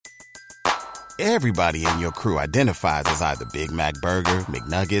Everybody in your crew identifies as either Big Mac Burger,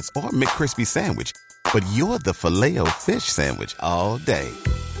 McNuggets, or McCrispy Sandwich. But you're the Filet-O-Fish Sandwich all day.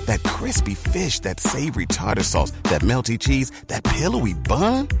 That crispy fish, that savory tartar sauce, that melty cheese, that pillowy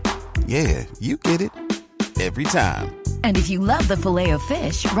bun. Yeah, you get it. Every time. And if you love the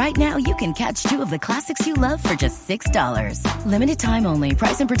Filet-O-Fish, right now you can catch two of the classics you love for just $6. Limited time only.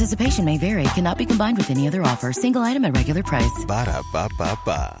 Price and participation may vary. Cannot be combined with any other offer. Single item at regular price.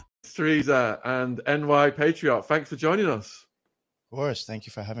 Ba-da-ba-ba-ba. Teresa and NY Patriot, thanks for joining us. Of course. Thank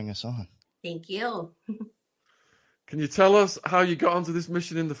you for having us on. Thank you. Can you tell us how you got onto this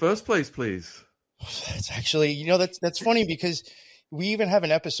mission in the first place, please? It's actually, that's funny because we even have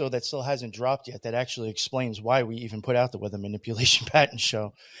an episode that still hasn't dropped yet that actually explains why we even put out the weather manipulation patent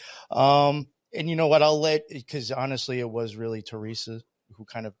show. And you know what, because honestly, it was really Teresa who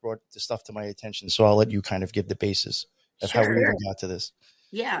kind of brought the stuff to my attention. So I'll let you kind of give the basis of how we even got to this.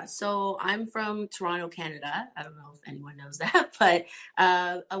 Yeah, so I'm from Toronto, Canada. I don't know if anyone knows that, but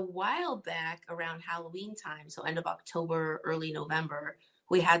a while back around Halloween time, so end of October, early November,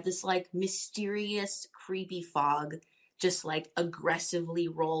 we had this like mysterious, creepy fog just like aggressively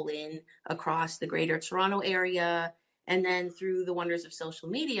roll in across the greater Toronto area. And then through the wonders of social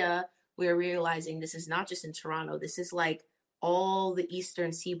media, we're realizing this is not just in Toronto. This is like all the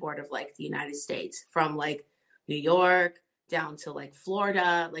eastern seaboard of like the United States, from like New York down to like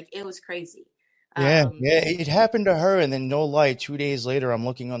Florida. Like it was crazy. Yeah, it happened to her, and then no lie, 2 days later, I'm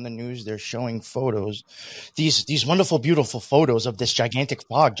looking on the news. They're showing photos, these wonderful, beautiful photos of this gigantic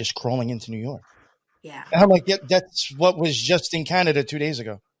fog just crawling into New York. Yeah, and I'm like, yeah, that's what was just in Canada 2 days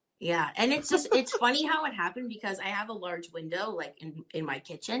ago. Yeah, and it's funny how it happened because I have a large window like in my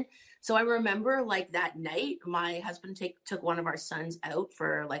kitchen. So I remember like that night, my husband took one of our sons out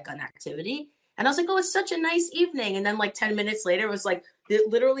for like an activity. And I was like, oh, it's such a nice evening. And then like 10 minutes later, it was like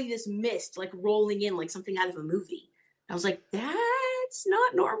literally this mist like rolling in like something out of a movie. I was like, that's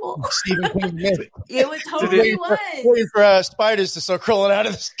not normal. It was totally was. Waiting for spiders to start crawling out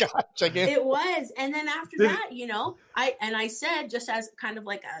of the sky. It was. And then after that, I said, just as kind of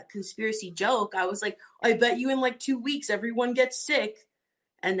like a conspiracy joke, I was like, I bet you in like 2 weeks, everyone gets sick.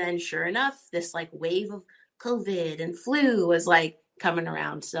 And then sure enough, this like wave of COVID and flu was like coming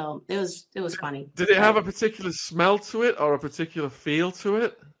around. So it was funny. Did it have a particular smell to it or a particular feel to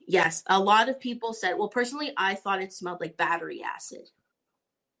it? Yes. A lot of people said, well, personally, I thought it smelled like battery acid,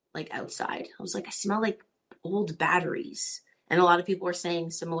 like outside. I was like, I smell like old batteries. And a lot of people were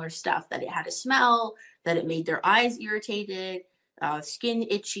saying similar stuff, that it had a smell, that it made their eyes irritated, skin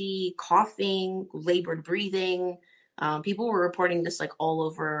itchy, coughing, labored breathing. People were reporting this like all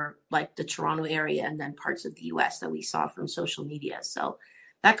over like the Toronto area and then parts of the US that we saw from social media. So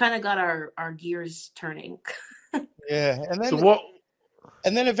that kind of got our gears turning. Yeah.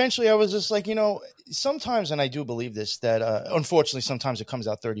 And then eventually I was just like, sometimes, and I do believe this, that unfortunately sometimes it comes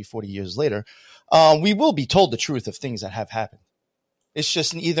out 30, 40 years later, we will be told the truth of things that have happened. It's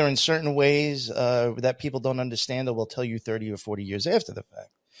just either in certain ways that people don't understand, or will tell you 30 or 40 years after the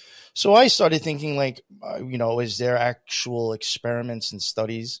fact. So I started thinking like, is there actual experiments and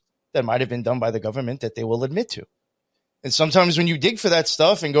studies that might have been done by the government that they will admit to? And sometimes when you dig for that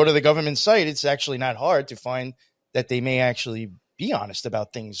stuff and go to the government site, it's actually not hard to find that they may actually be honest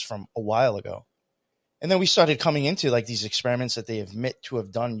about things from a while ago. And then we started coming into like these experiments that they admit to have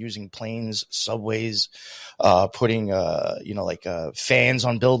done using planes, subways, putting, fans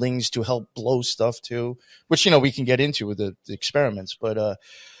on buildings to help blow stuff too, which, we can get into with the experiments. But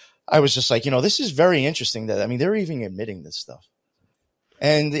I was just like, this is very interesting that, they're even admitting this stuff.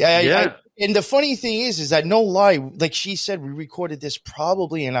 And and the funny thing is that no lie, like she said, we recorded this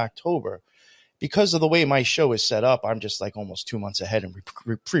probably in October. Because of the way my show is set up, I'm just like almost 2 months ahead and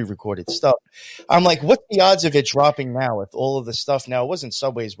pre-recorded stuff. I'm like, what's the odds of it dropping now with all of the stuff? Now, it wasn't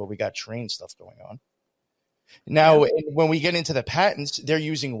subways, but we got train stuff going on. Now, when we get into the patents, they're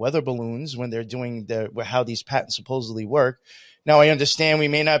using weather balloons when they're doing how these patents supposedly work. Now, I understand we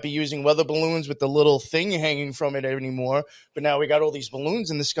may not be using weather balloons with the little thing hanging from it anymore, but now we got all these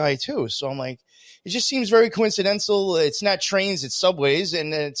balloons in the sky too. So I'm like, it just seems very coincidental. It's not trains, it's subways,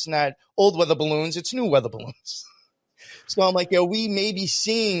 and it's not old weather balloons, it's new weather balloons. So I'm like, we may be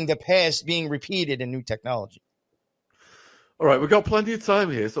seeing the past being repeated in new technology. All right, we've got plenty of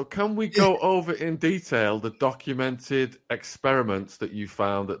time here. So can we go over in detail the documented experiments that you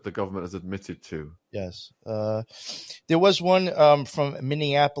found that the government has admitted to? Yes. There was one from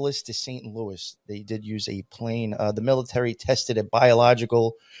Minneapolis to St. Louis. They did use a plane. The military tested a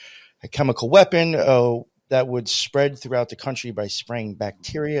chemical weapon that would spread throughout the country by spraying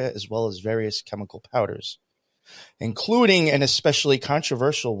bacteria as well as various chemical powders. including an especially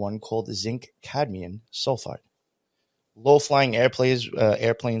controversial one called zinc cadmium sulfide. Low-flying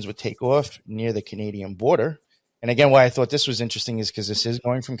airplanes would take off near the Canadian border. And again, why I thought this was interesting is because this is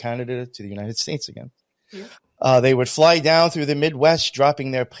going from Canada to the United States again. Yeah. They would fly down through the Midwest,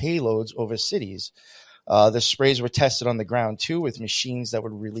 dropping their payloads over cities. The sprays were tested on the ground, too, with machines that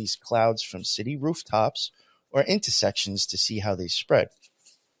would release clouds from city rooftops or intersections to see how they spread.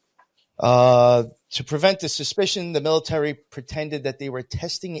 To prevent the suspicion, the military pretended that they were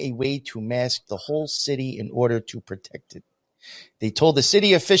testing a way to mask the whole city in order to protect it. They told the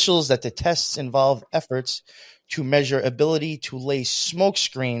city officials that the tests involved efforts to measure ability to lay smoke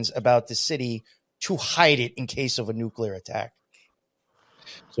screens about the city to hide it in case of a nuclear attack.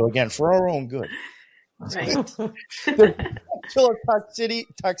 So again, for our own good. Right. The potential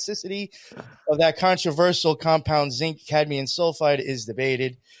toxicity of that controversial compound zinc cadmium sulfide is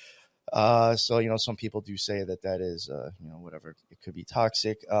debated. So, some people do say that is, whatever, it could be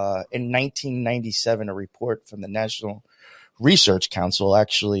toxic. In 1997, a report from the National Research Council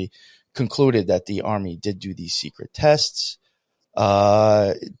actually concluded that the Army did do these secret tests.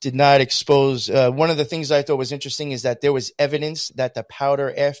 Did not expose. One of the things I thought was interesting is that there was evidence that the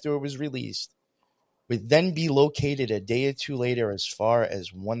powder, after it was released, would then be located a day or two later as far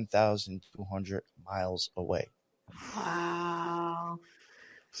as 1,200 miles away. Wow.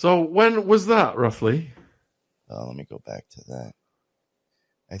 So when was that, roughly? Let me go back to that.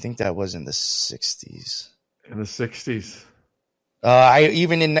 I think that was in the 60s. In the 60s.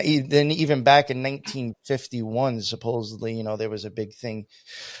 Even back in 1951, supposedly, there was a big thing.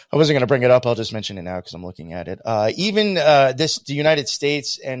 I wasn't going to bring it up. I'll just mention it now because I'm looking at it. The United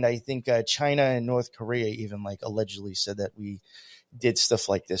States and I think China and North Korea even allegedly said that we did stuff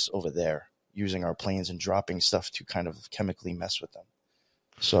like this over there using our planes and dropping stuff to kind of chemically mess with them.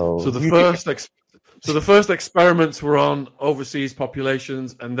 So the first experiments were on overseas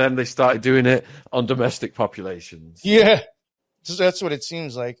populations, and then they started doing it on domestic populations. Yeah. So that's what it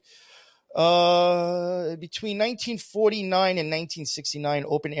seems like. Between 1949 and 1969,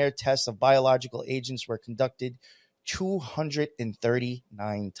 open-air tests of biological agents were conducted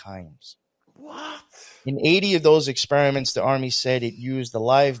 239 times. What? In 80 of those experiments, the Army said it used the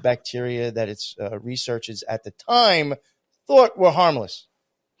live bacteria that its researchers at the time thought were harmless.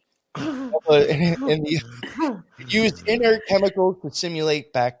 It used inert chemicals to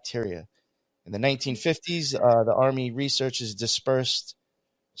simulate bacteria. In the 1950s, the Army researchers dispersed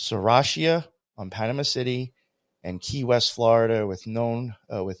Serratia on Panama City and Key West, Florida, with no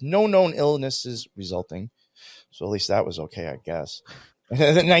known illnesses resulting. So at least that was okay, I guess. In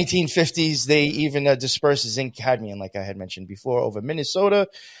the 1950s, they even dispersed zinc cadmium, like I had mentioned before, over Minnesota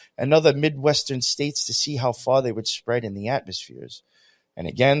and other Midwestern states to see how far they would spread in the atmospheres. And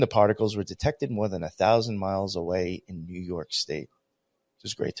again, the particles were detected more than 1,000 miles away in New York State.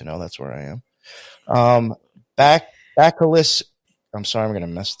 Which is great to know. That's where I am. Bacillus, I'm sorry, I'm going to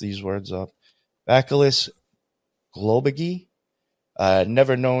mess these words up. Bacillus globigi,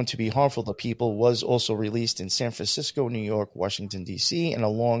 never known to be harmful to people, was also released in San Francisco, New York, Washington, D.C., and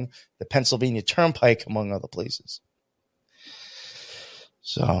along the Pennsylvania Turnpike, among other places.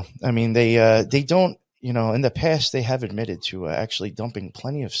 So, I mean, they don't, in the past, they have admitted to actually dumping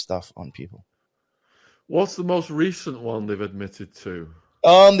plenty of stuff on people. What's the most recent one they've admitted to?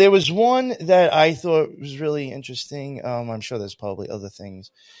 There was one that I thought was really interesting. I'm sure there's probably other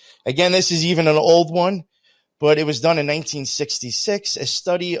things. Again, this is even an old one, but it was done in 1966, a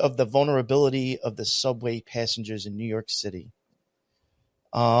study of the vulnerability of the subway passengers in New York City.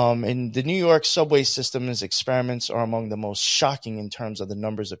 And the New York subway system's experiments are among the most shocking in terms of the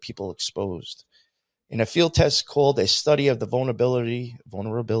numbers of people exposed. In a field test called A Study of the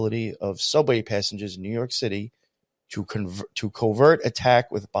Vulnerability of Subway Passengers in New York City, to covert attack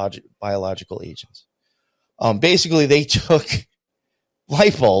with biological agents. Basically, they took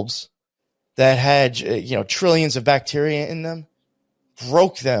light bulbs that had trillions of bacteria in them,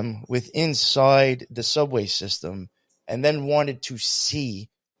 broke them inside the subway system, and then wanted to see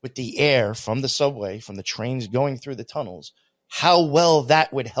with the air from the subway, from the trains going through the tunnels, how well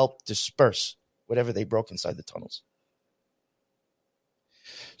that would help disperse whatever they broke inside the tunnels.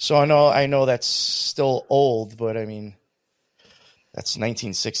 So I know that's still old, but I mean, that's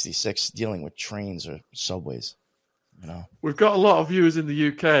 1966 dealing with trains or subways. We've got a lot of viewers in the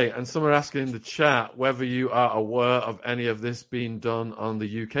UK, and some are asking in the chat whether you are aware of any of this being done on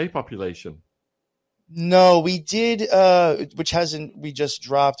the UK population. No, we did, we just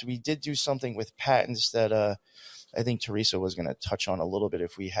dropped. We did do something with patents that I think Teresa was going to touch on a little bit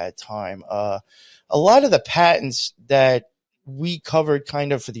if we had time. A lot of the patents that we covered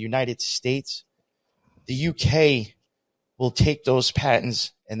kind of for the United States the UK will take those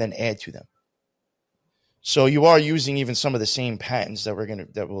patents and then add to them. So you are using even some of the same patents that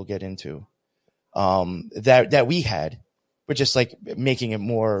we'll get into that we had, but just like making it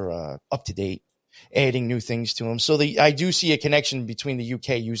more up to date, adding new things to them. So I do see a connection between the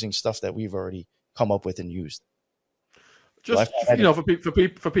UK using stuff that we've already come up with and used. Just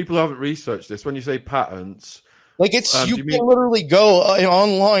for people who haven't researched this, when you say patents, like you can literally go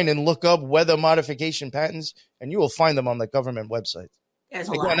online and look up weather modification patents, and you will find them on the government website.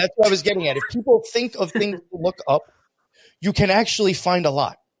 Again, that's what I was getting at. If people think of things to look up, you can actually find a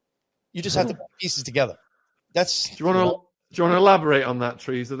lot. You just have to put pieces together. Do you want to elaborate on that,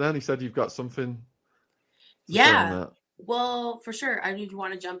 Teresa? Then he said you've got something. Yeah. Well, for sure. I mean, do you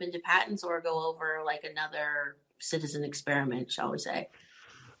want to jump into patents or go over like another citizen experiment, shall we say?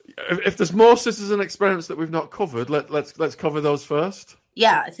 If there's more citizen experiments that we've not covered, let's cover those first.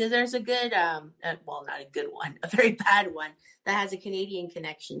 Yeah, so there's a good, well, not a good one, a very bad one that has a Canadian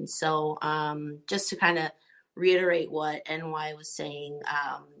connection. So just to kind of reiterate what NY was saying,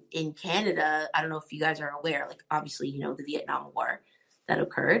 in Canada, I don't know if you guys are aware, like obviously, the Vietnam War that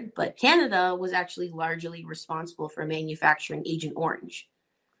occurred, but Canada was actually largely responsible for manufacturing Agent Orange,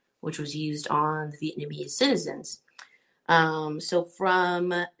 which was used on the Vietnamese citizens. So from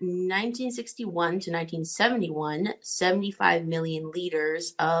 1961 to 1971, 75 million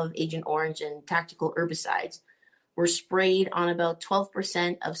liters of Agent Orange and tactical herbicides were sprayed on about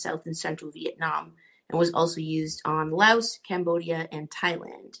 12% of South and Central Vietnam and was also used on Laos, Cambodia, and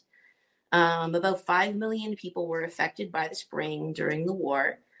Thailand. About 5 million people were affected by the spraying during the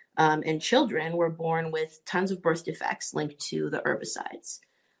war, and children were born with tons of birth defects linked to the herbicides.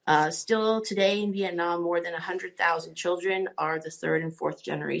 Still today in Vietnam, more than 100,000 children are the third and fourth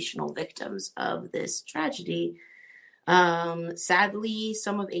generational victims of this tragedy. Sadly,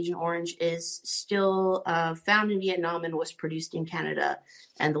 some of Agent Orange is still found in Vietnam and was produced in Canada,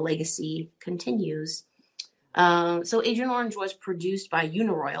 and the legacy continues. So Agent Orange was produced by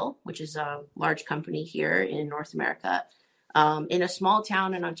Uniroyal, which is a large company here in North America, in a small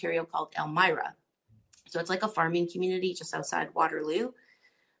town in Ontario called Elmira. So it's like a farming community just outside Waterloo.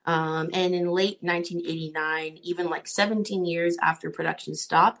 And in late 1989, even like 17 years after production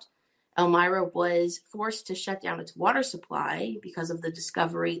stopped, Elmira was forced to shut down its water supply because of the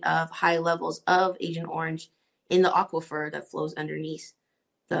discovery of high levels of Agent Orange in the aquifer that flows underneath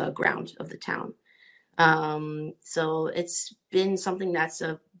the ground of the town. So it's been something that's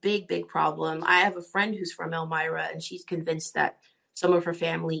a big, big problem. I have a friend who's from Elmira, and she's convinced that some of her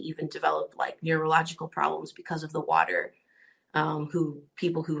family even developed like neurological problems because of the water.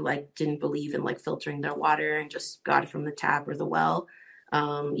 People who like didn't believe in like filtering their water and just got it from the tap or the well,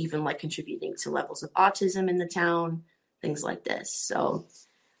 even like contributing to levels of autism in the town, things like this. So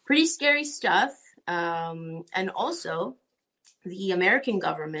pretty scary stuff. And also the American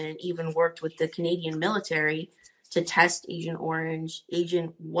government even worked with the Canadian military to test Agent Orange,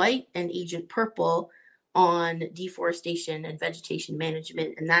 Agent White, and Agent Purple on deforestation and vegetation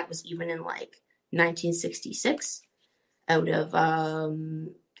management. And that was even in like 1966. Out of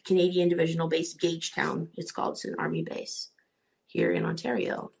Canadian divisional base Gagetown, it's called. It's an army base here in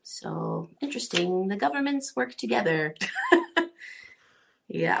Ontario. So interesting. The governments work together.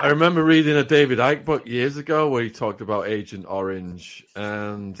 Yeah. I remember reading a David Icke book years ago where he talked about Agent Orange,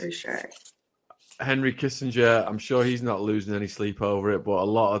 and for sure. Henry Kissinger, I'm sure he's not losing any sleep over it, but a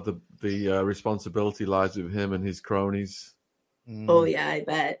lot of the responsibility lies with him and his cronies. Oh yeah, I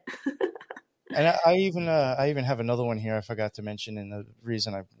bet. And I even have another one here I forgot to mention, and the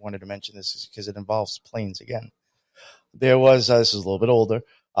reason I wanted to mention this is because it involves planes again. There was, this is a little bit older,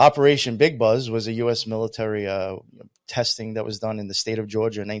 Operation Big Buzz was a U.S. military testing that was done in the state of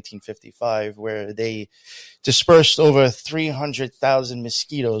Georgia in 1955, where they dispersed over 300,000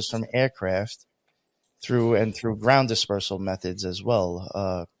 mosquitoes from aircraft through ground dispersal methods as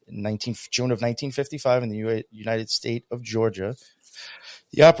well. In June of 1955 in the United State of Georgia.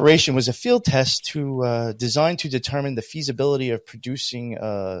 The operation was a field test designed to determine the feasibility of producing,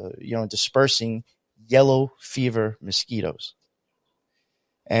 dispersing yellow fever mosquitoes.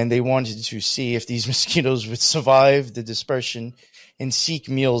 And they wanted to see if these mosquitoes would survive the dispersion and seek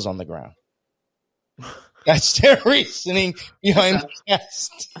meals on the ground. That's their reasoning behind the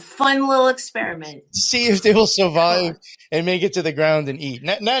test. A fun little experiment. See if they will survive and make it to the ground and eat.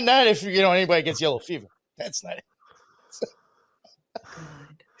 Not if anybody gets yellow fever. That's not it.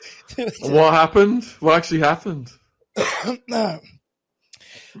 What happened? What actually happened? The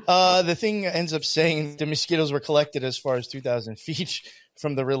thing ends up saying the mosquitoes were collected as far as 2,000 feet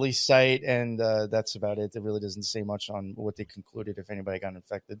from the release site, and that's about it. It really doesn't say much on what they concluded if anybody got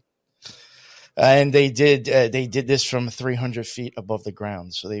infected. And they did this from 300 feet above the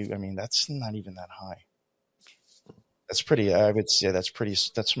ground. So that's not even that high. That's pretty. I would say that's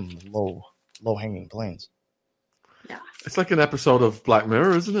some low hanging planes. Yeah, it's like an episode of Black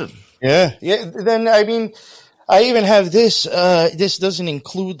Mirror, isn't it? Yeah. Then I even have this. This doesn't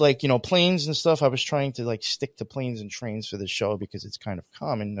include planes and stuff. I was trying to stick to planes and trains for the show because it's kind of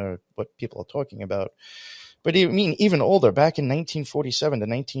common what people are talking about. But even older, back in 1947 to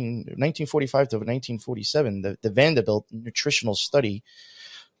 1945 to 1947, the Vanderbilt nutritional study,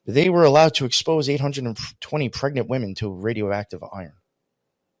 they were allowed to expose 820 pregnant women to radioactive iron.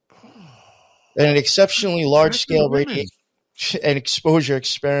 And an exceptionally large-scale an exposure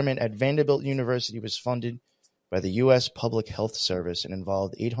experiment at Vanderbilt University was funded by the U.S. Public Health Service and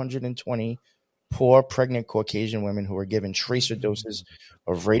involved 820 poor pregnant Caucasian women who were given tracer doses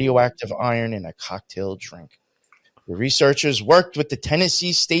of radioactive iron in a cocktail drink. The researchers worked with the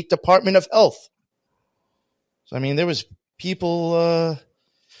Tennessee State Department of Health. So, there was people,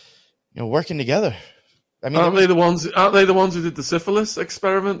 working together. Aren't they the ones who did the syphilis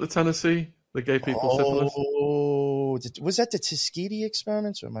experiment? The Tennessee, they gave people syphilis. Oh, was that the Tuskegee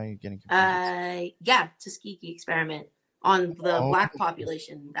experiments, or am I getting confused? Yeah, Tuskegee experiment on the black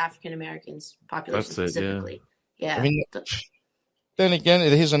population, the African Americans population specifically. Yeah. Then again,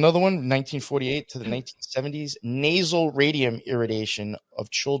 here's another one, 1948 to the 1970s, nasal radium irradiation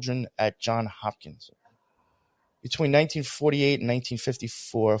of children at Johns Hopkins. Between 1948 and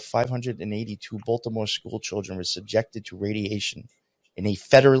 1954, 582 Baltimore school children were subjected to radiation in a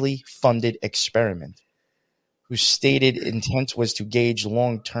federally funded experiment whose stated intent was to gauge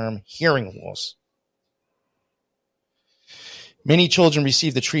long-term hearing loss. Many children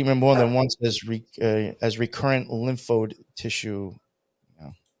received the treatment more than once as recurrent lymphoid tissue.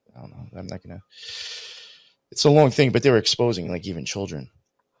 I don't know. I'm not going to. It's a long thing, but they were exposing even children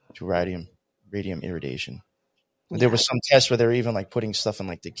to radium irradiation. Yeah. There was some tests where they were even putting stuff in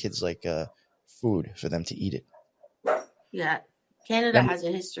the kids' food for them to eat it. Yeah, Canada has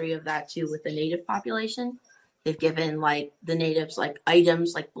a history of that too with the native population. They've given the natives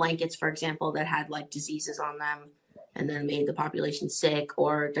items like blankets, for example, that had diseases on them, and then made the population sick.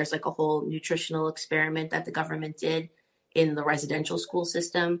 Or there's a whole nutritional experiment that the government did in the residential school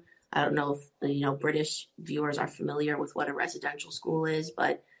system. I don't know if British viewers are familiar with what a residential school is,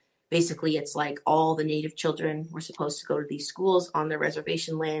 but basically it's all the native children were supposed to go to these schools on their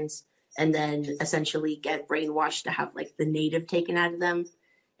reservation lands and then essentially get brainwashed to have the native taken out of them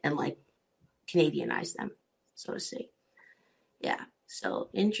and Canadianize them, so to say. Yeah. So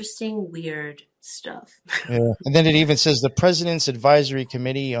interesting, weird stuff. Yeah. And then it even says the President's Advisory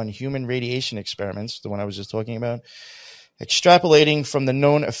Committee on Human Radiation Experiments, the one I was just talking about, extrapolating from the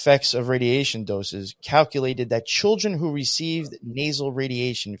known effects of radiation doses, calculated that children who received nasal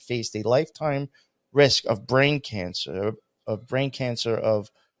radiation faced a lifetime risk of brain cancer of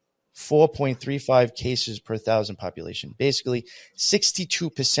 4.35 cases per 1,000 population, basically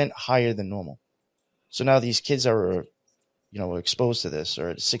 62% higher than normal. So now these kids are, exposed to this are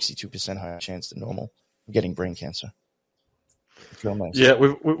at a 62% higher chance than normal of getting brain cancer. Nice. Yeah,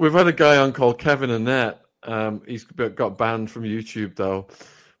 we've had a guy on called Kevin Annette. He's got banned from YouTube though.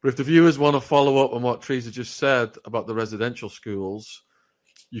 But if the viewers want to follow up on what Teresa just said about the residential schools,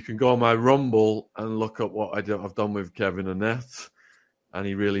 you can go on my Rumble and look up what I've done with Kevin Annette, and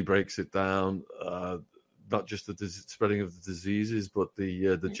he really breaks it down. Not just the spreading of the diseases, but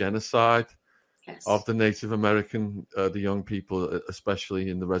the genocide of the Native American, the young people, especially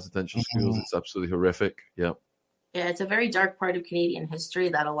in the residential schools. It's absolutely horrific. Yeah. Yeah, it's a very dark part of Canadian history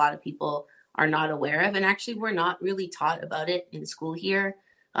that a lot of people are not aware of. And actually, we're not really taught about it in school here.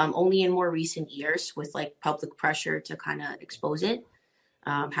 Only in more recent years with public pressure to kind of expose it,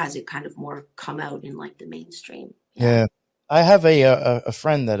 has it kind of more come out in the mainstream. Yeah. I have a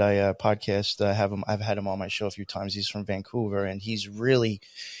friend that I podcast. I've had him on my show a few times. He's from Vancouver, and he's really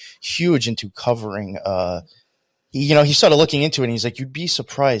huge into covering. He started looking into it, and he's like, "You'd be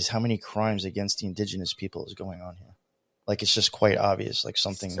surprised how many crimes against the indigenous people is going on here. It's just quite obvious.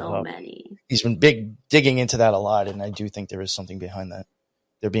 Something. So many. He's been digging into that a lot, and I do think there is something behind that.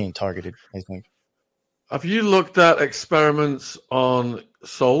 They're being targeted, I think. Have you looked at experiments on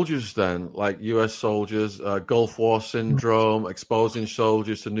soldiers then, like U.S. soldiers, Gulf War syndrome, exposing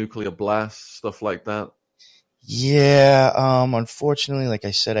soldiers to nuclear blasts, stuff like that? Yeah. Unfortunately, like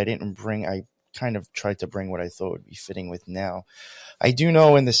I said, I kind of tried to bring what I thought would be fitting with now. I do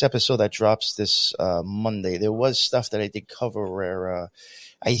know in this episode that drops this Monday, there was stuff that I did cover where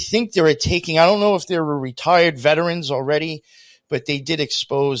I think they were taking, I don't know if they were retired veterans already, but they did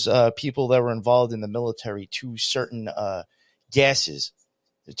expose people that were involved in the military to certain gases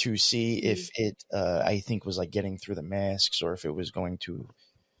to see if it, I think, was like getting through the masks, or if it was going to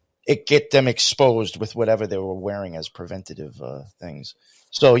get them exposed with whatever they were wearing as preventative things.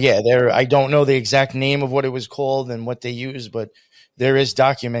 So yeah, I don't know the exact name of what it was called and what they used, but there is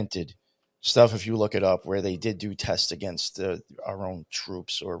documented stuff, if you look it up, where they did do tests against our own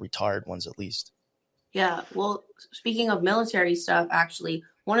troops, or retired ones at least. Yeah, well, speaking of military stuff, actually,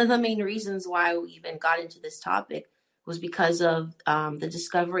 one of the main reasons why we even got into this topic was because of the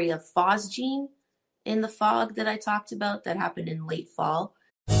discovery of phosgene in the fog that I talked about that happened in late fall.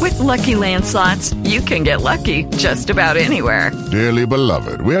 With Lucky Land Slots, you can get lucky just about anywhere. Dearly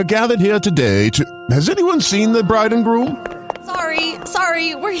beloved, we are gathered here today to... Has anyone seen the bride and groom?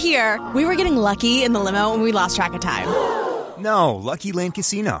 Sorry, we're here. We were getting lucky in the limo and we lost track of time. No, Lucky Land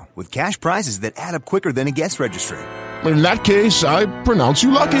Casino, with cash prizes that add up quicker than a guest registry. In that case, I pronounce you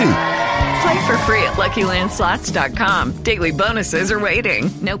lucky. Play for free at LuckyLandSlots.com. Daily bonuses are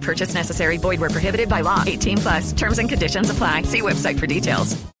waiting. No purchase necessary. Void where prohibited by law. 18+. Terms and conditions apply. See website for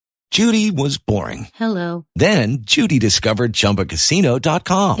details. Judy was boring. Hello. Then Judy discovered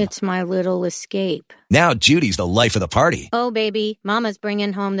ChumbaCasino.com. It's my little escape. Now Judy's the life of the party. Oh, baby, mama's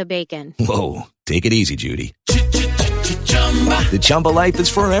bringing home the bacon. Whoa, take it easy, Judy. The Chumba life is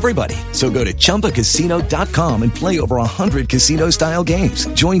for everybody. So go to ChumbaCasino.com and play over 100 casino-style games.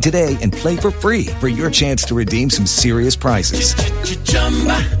 Join today and play for free for your chance to redeem some serious prizes.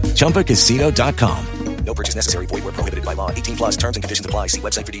 ChumbaCasino.com. No purchase necessary. Void where prohibited by law. 18+. Terms and conditions apply. See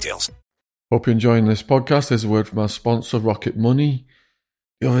website for details. Hope you're enjoying this podcast. There's a word from our sponsor, Rocket Money.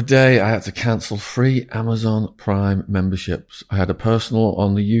 The other day, I had to cancel 3 Amazon Prime memberships. I had a personal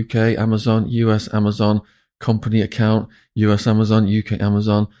on the UK Amazon, US Amazon, company account, US Amazon, UK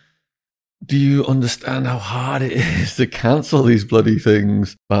Amazon. Do you understand how hard it is to cancel these bloody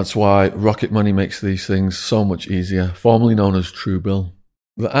things? That's why Rocket Money makes these things so much easier, formerly known as Truebill.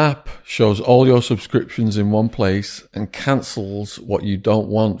 The app shows all your subscriptions in one place and cancels what you don't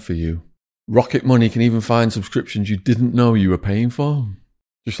want for you. Rocket Money can even find subscriptions you didn't know you were paying for.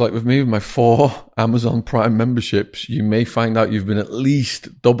 Just like with me, with my 4 Amazon Prime memberships, you may find out you've been at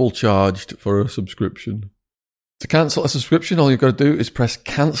least double charged for a subscription. To cancel a subscription, all you've got to do is press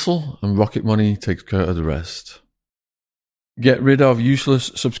cancel and Rocket Money takes care of the rest. Get rid of useless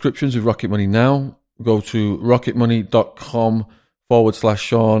subscriptions with Rocket Money now. Go to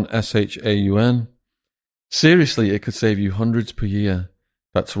rocketmoney.com/Sean, SHAUN. Seriously, it could save you hundreds per year.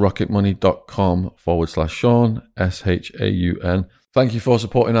 That's rocketmoney.com/Sean, SHAUN. Thank you for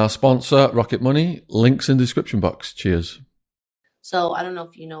supporting our sponsor, Rocket Money. Links in the description box. Cheers. So I don't know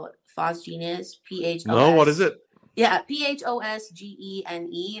if you know what phosgene is. PHOS. No, what is it? Yeah,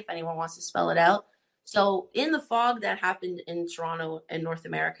 PHOSGENE, if anyone wants to spell it out. So in the fog that happened in Toronto and North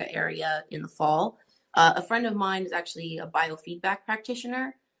America area in the fall, a friend of mine is actually a biofeedback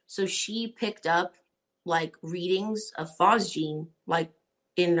practitioner. So she picked up like readings of phosgene, like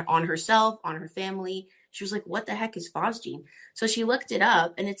on herself, on her family. She was like, what the heck is phosgene? So she looked it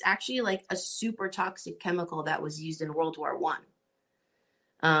up, and it's actually like a super toxic chemical that was used in World War I.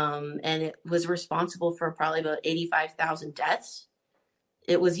 And it was responsible for probably about 85,000 deaths.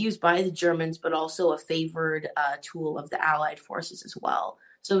 It was used by the Germans, but also a favored tool of the Allied forces as well.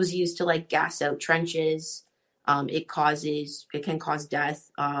 So it was used to like gas out trenches. It can cause death,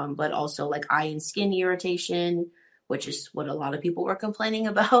 but also like eye and skin irritation, which is what a lot of people were complaining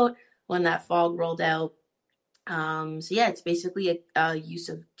about when that fog rolled out. So yeah, it's basically a use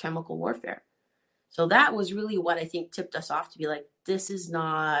of chemical warfare. So that was really what I think tipped us off to be like, this is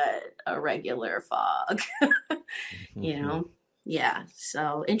not a regular fog, you know? Yeah.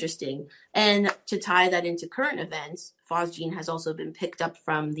 So interesting. And to tie that into current events, phosgene has also been picked up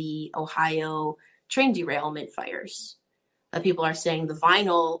from the Ohio train derailment fires. People are saying the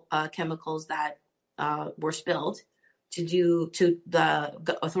vinyl chemicals that were spilled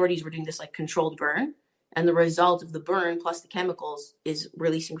the authorities were doing this like controlled burn. And the result of the burn plus the chemicals is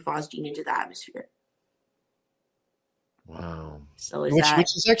releasing phosgene into the atmosphere. Wow. So which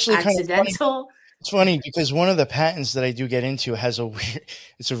is actually accidental? Kind of funny. It's funny because one of the patents that I do get into has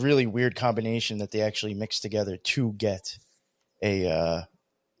it's a really weird combination that they actually mix together to get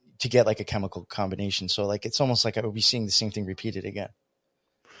like a chemical combination. So like, it's almost like I would be seeing the same thing repeated again.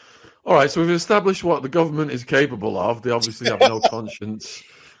 All right. So we've established what the government is capable of. They obviously have no conscience.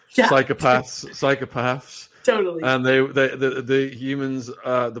 Yeah. Psychopaths. Totally. And the humans,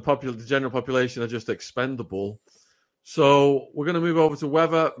 the general population are just expendable. So we're going to move over to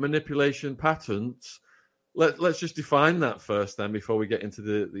weather manipulation patents. Let's just define that first, then, before we get into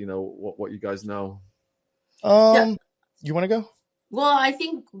the what you guys know. You want to go? Well, I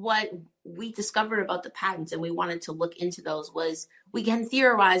think what we discovered about the patents, and we wanted to look into those, was we can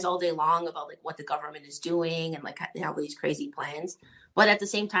theorize all day long about like what the government is doing and like they have these crazy plans. But at the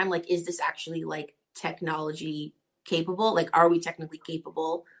same time, like, is this actually like technology capable? Like, are we technically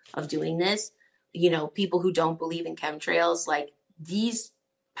capable of doing this? You know, people who don't believe in chemtrails, like these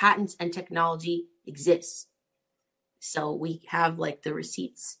patents and technology exists. So we have like the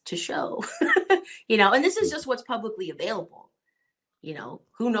receipts to show, you know, and this is just what's publicly available. You know,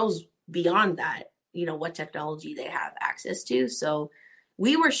 who knows beyond that, you know, what technology they have access to. So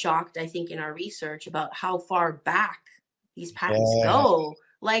we were shocked, I think, in our research about how far back these patents go.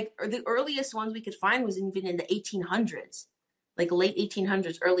 Like the earliest ones we could find was even in the 1800s, like late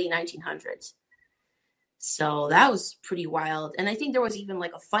 1800s, early 1900s. So that was pretty wild. And I think there was even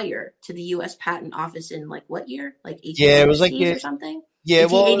like a fire to the U.S. Patent Office in like what year? Like 1860s it was like or something? Yeah,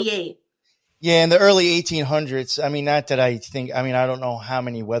 1888. Well, yeah, in the early 1800s. I mean, not that I think, I mean, I don't know how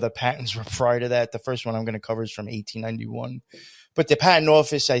many weather patents were prior to that. The first one I'm going to cover is from 1891. But the patent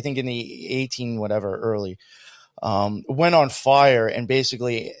office, I think in the early, went on fire. And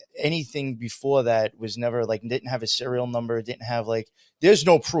basically anything before that was never like, didn't have a serial number, didn't have like, there's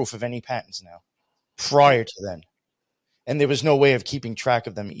no proof of any patents now prior to then. And there was no way of keeping track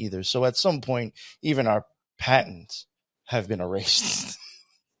of them either. So at some point, even our patents have been erased.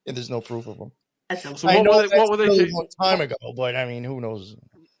 And there's no proof of them. So what were they really a long time ago, but I mean, who knows?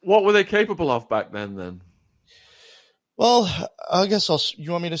 What were they capable of back then? Well, I guess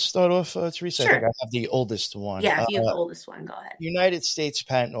you want me to start off, Teresa? Sure. I think I have the oldest one. Yeah, if you have the oldest one, go ahead. United States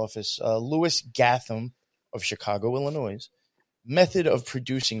Patent Office, Louis Gatham of Chicago, Illinois. Method of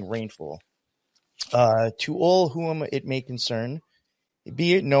producing rainfall. To all whom it may concern,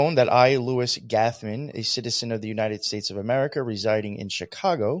 be it known that I, Louis Gathman, a citizen of the United States of America, residing in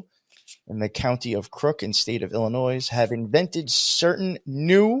Chicago, in the county of Crook and state of Illinois, have invented certain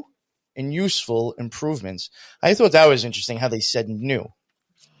new and useful improvements. I thought that was interesting how they said new.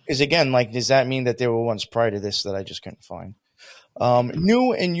 Because again, like, does that mean that there were ones prior to this that I just couldn't find?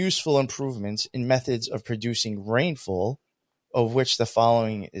 New and useful improvements in methods of producing rainfall, of which the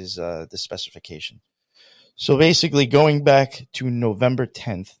following is the specification. So basically, going back to November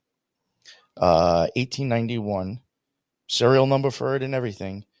 10th, 1891, serial number for it and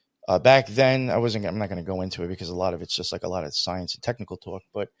everything. Back then, I'm not going to go into it because a lot of it's just like a lot of science and technical talk.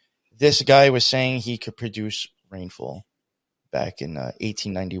 But this guy was saying he could produce rainfall back in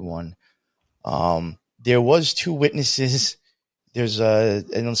 1891. There was two witnesses. There's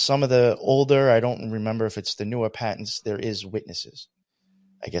in some of the older, I don't remember if it's the newer patents, there is witnesses,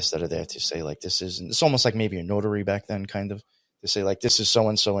 I guess, that are there to say like this is, it's almost like maybe a notary back then, kind of, to say like this is so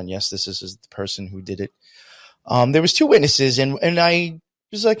and so, and yes, this is the person who did it. There was two witnesses, and I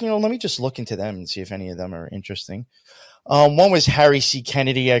was like, let me just look into them and see if any of them are interesting. One was Harry C.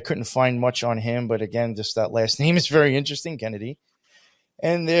 Kennedy. I couldn't find much on him, but again, just that last name is very interesting, Kennedy.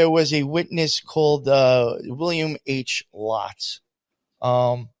 And there was a witness called William H. Lotz.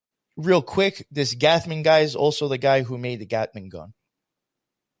 Real quick, this Gathman guy is also the guy who made the Gatman gun.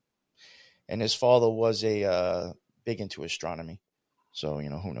 And his father was a big into astronomy. So,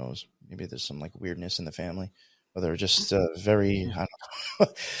 who knows? Maybe there's some like weirdness in the family. Or they're just very, I don't know.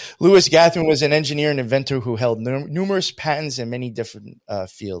 Louis Gathman was an engineer and inventor who held numerous patents in many different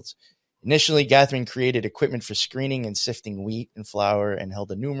fields. Initially, Gathman created equipment for screening and sifting wheat and flour and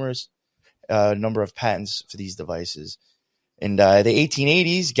held a numerous number of patents for these devices. In the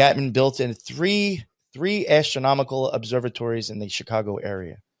 1880s, Gathman built in three astronomical observatories in the Chicago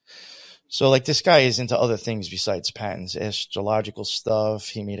area. So, like, this guy is into other things besides patents, astrological stuff.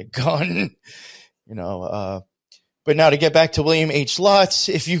 He made a gun, But now to get back to William H. Lotz,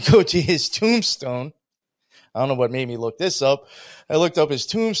 if you go to his tombstone, I don't know what made me look this up. I looked up his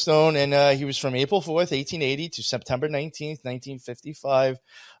tombstone, and he was from April 4th, 1880 to September 19th, 1955.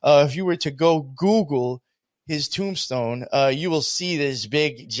 If you were to go Google his tombstone, you will see this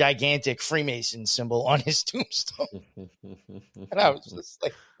big, gigantic Freemason symbol on his tombstone. And I was just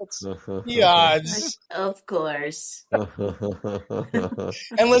like, what's the odds? Of course. And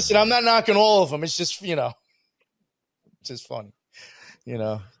listen, I'm not knocking all of them. It's just, it's just funny. I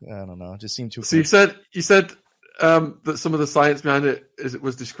don't know. It just seemed too funny. So you said that some of the science behind it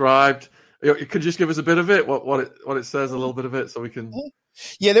was described. Could you just give us a bit of it, what it says, a little bit of it, so we can...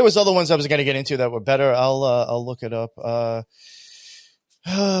 Yeah, there was other ones I was going to get into that were better. I'll look it up.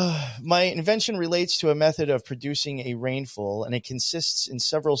 My invention relates to a method of producing a rainfall, and it consists in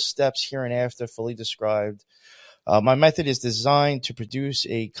several steps hereinafter fully described. My method is designed to produce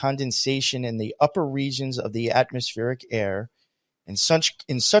a condensation in the upper regions of the atmospheric air in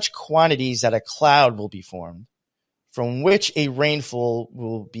such quantities that a cloud will be formed. from which a rainfall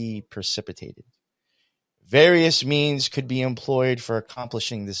will be precipitated. Various means could be employed for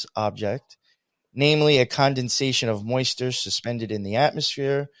accomplishing this object, namely a condensation of moisture suspended in the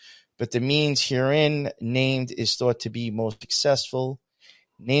atmosphere, but the means herein named is thought to be most successful,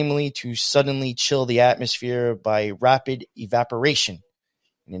 namely to suddenly chill the atmosphere by rapid evaporation.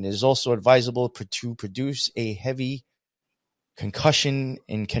 And it is also advisable to produce a heavy concussion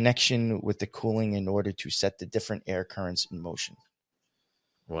in connection with the cooling in order to set the different air currents in motion.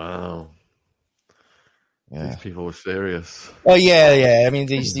 Wow. Yeah. These people were serious. Oh, yeah. I mean,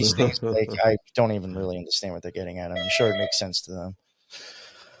 these things, like, I don't even really understand what they're getting at. I'm sure it makes sense to them.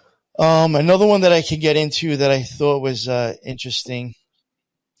 Another one that I could get into that I thought was interesting,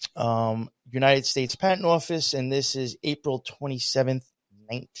 United States Patent Office, and this is April 27th,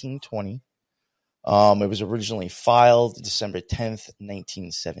 1920. It was originally filed December 10th,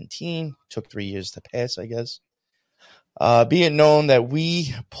 1917. Took 3 years to pass, I guess. Be it known that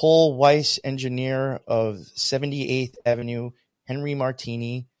we, Paul Weiss, engineer of 78th Avenue, Henry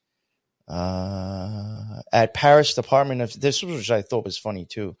Martini, at Paris Department of this, which I thought was funny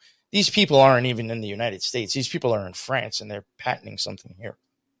too. These people aren't even in the United States. These people are in France, and they're patenting something here.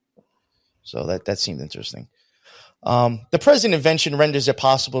 So that seemed interesting. The present invention renders it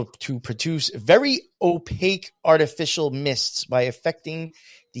possible to produce very opaque artificial mists by affecting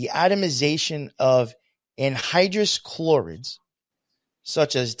the atomization of anhydrous chlorides,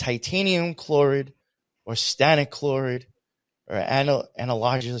 such as titanium chloride or stannic chloride or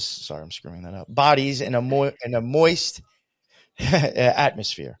analogous. Sorry, I'm screwing that up. Bodies in a moist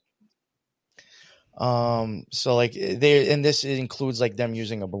atmosphere. So like this includes like them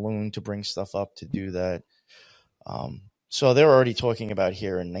using a balloon to bring stuff up to do that. So they're already talking about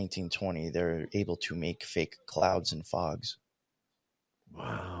here in 1920, they're able to make fake clouds and fogs.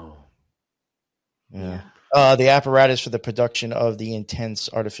 Wow. Yeah. The apparatus for the production of the intense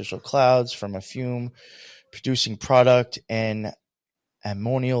artificial clouds from a fume producing product and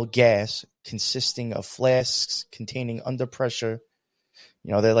ammonial gas consisting of flasks containing under pressure.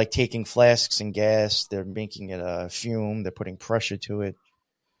 You know, they're like taking flasks and gas, they're making it a fume, they're putting pressure to it.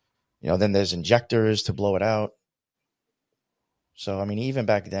 You know, then there's injectors to blow it out. So, I mean, even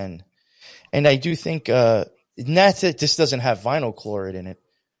back then. And I do think, not that this doesn't have vinyl chloride in it,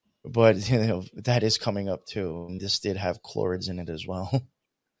 but, you know, that is coming up too. And this did have chlorides in it as well.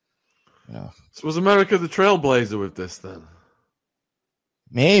 You know. So was America the trailblazer with this then?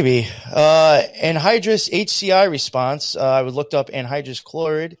 Maybe. Anhydrous HCI response. I looked up anhydrous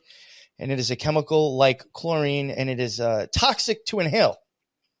chloride, and it is a chemical like chlorine, and it is toxic to inhale.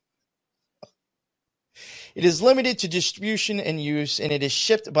 It is limited to distribution and use, and it is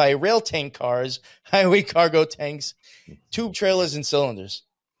shipped by rail tank cars, highway cargo tanks, tube trailers, and cylinders.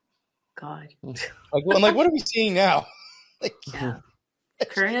 God. I'm like, what are we seeing now? Like, yeah.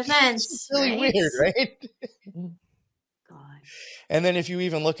 Current events. It's really weird, right? God. And then if you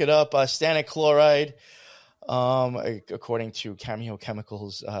even look it up, stannic chloride, according to Cameo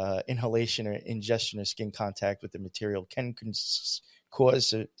Chemicals, inhalation or ingestion or skin contact with the material can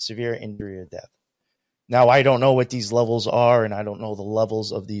cause severe injury or death. Now, I don't know what these levels are, and I don't know the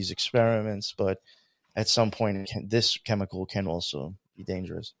levels of these experiments, but at some point, this chemical can also be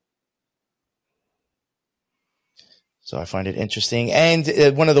dangerous. So I find it interesting. And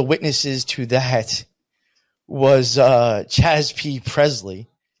one of the witnesses to that was Chaz P. Presley.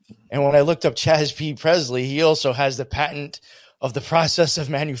 And when I looked up Chaz P. Presley, he also has the patent of the process of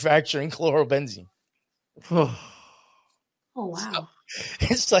manufacturing chlorobenzene. Oh, wow. So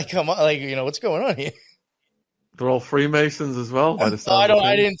it's like, come on, like, you know, what's going on here? They're all Freemasons as well. By the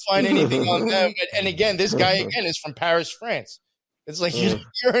I didn't find anything on them. And again, this guy again is from Paris, France. It's like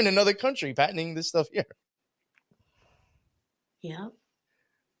you're in another country patenting this stuff here. Yeah.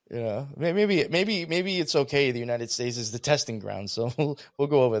 Yeah. Maybe it's okay. The United States is the testing ground, so we'll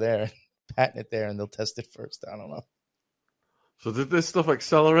go over there and patent it there, and they'll test it first. I don't know. So did this stuff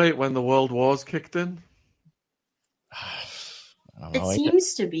accelerate when the world wars kicked in? It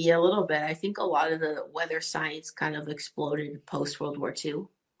seems to be a little bit. I think a lot of the weather science kind of exploded post World War II.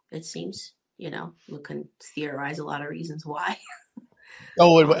 It seems, you know, we can theorize a lot of reasons why. I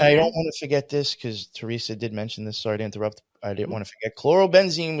don't want to forget this because Teresa did mention this. Sorry to interrupt. I didn't want to forget.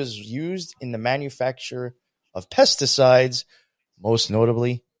 Chlorobenzene was used in the manufacture of pesticides, most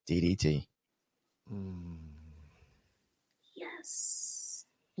notably DDT. Yes.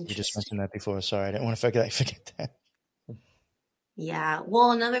 You just mentioned that before. Sorry, I didn't want to forget that. Yeah.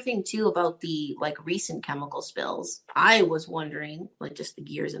 Well, another thing too about the like recent chemical spills, I was wondering, like just the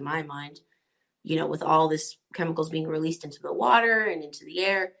gears in my mind, you know, with all this chemicals being released into the water and into the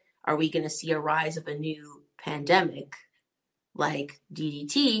air, are we going to see a rise of a new pandemic, like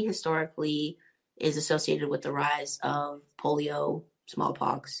DDT historically is associated with the rise of polio,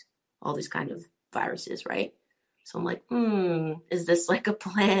 smallpox, all these kind of viruses, right? So I'm like, is this like a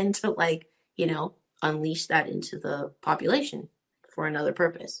plan to like, unleash that into the population for another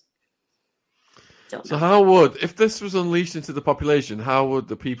purpose? So how would, if this was unleashed into the population, how would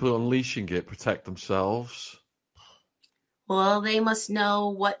the people unleashing it protect themselves? Well, they must know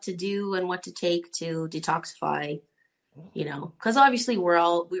what to do and what to take to detoxify, because obviously we're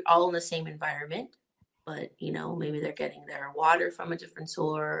all in the same environment, but maybe they're getting their water from a different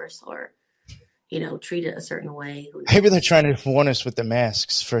source or treat it a certain way. Maybe they're trying to warn us with the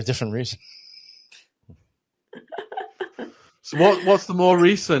masks for a different reason. So what's the more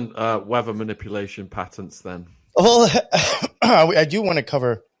recent weather manipulation patents then? Well, I do want to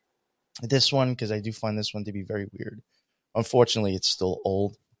cover this one because I do find this one to be very weird. Unfortunately, it's still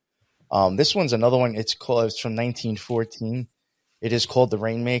old. This one's another one. It's from 1914. It is called The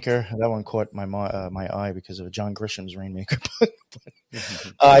Rainmaker. That one caught my eye because of John Grisham's Rainmaker book.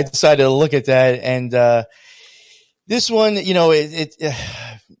 I decided to look at that, and this one,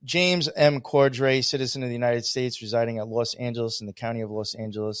 James M. Cordray, citizen of the United States residing at Los Angeles in the county of Los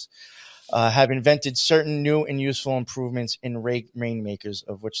Angeles, have invented certain new and useful improvements in rainmakers,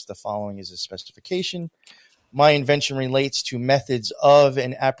 of which the following is a specification. My invention relates to methods of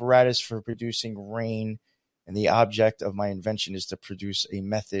an apparatus for producing rain, and the object of my invention is to produce a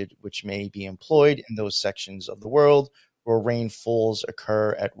method which may be employed in those sections of the world where rainfalls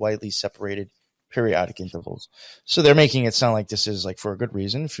occur at widely separated periodic intervals. So they're making it sound like this is like for a good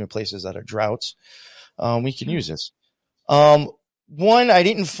reason. For places that are droughts, we can use this. One, I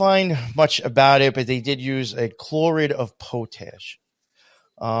didn't find much about it, but they did use a chloride of potash.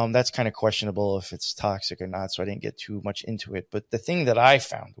 That's kind of questionable if it's toxic or not, so I didn't get too much into it. But the thing that I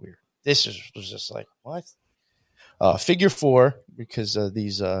found weird, was just like, what? Figure 4, because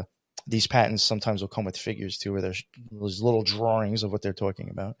these patents sometimes will come with figures too, where there's little drawings of what they're talking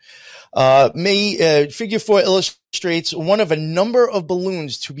about. Figure 4 illustrates one of a number of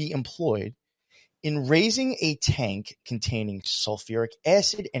balloons to be employed in raising a tank containing sulfuric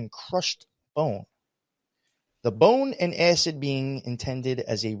acid and crushed bone. The bone and acid being intended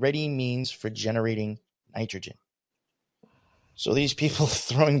as a ready means for generating nitrogen. So these people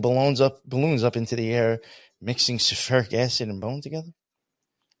throwing balloons up into the air, mixing sulfuric acid and bone together.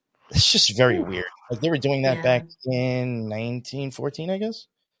 It's just very weird. Like they were doing that back in 1914, I guess.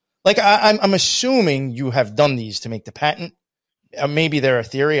 Like I'm assuming you have done these to make the patent. Maybe they're a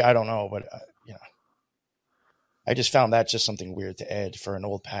theory. I don't know, but I just found that just something weird to add for an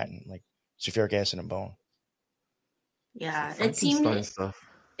old patent, like sulfuric acid and bone. Yeah, it seems stuff.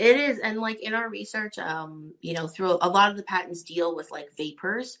 It is, and like in our research, through a lot of the patents deal with like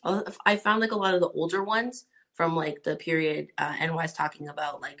vapors. I found like a lot of the older ones from like the period NY's talking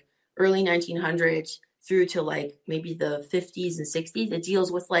about, like early 1900s through to like maybe the 50s and 60s. It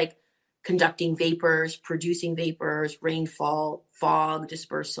deals with like conducting vapors, producing vapors, rainfall, fog,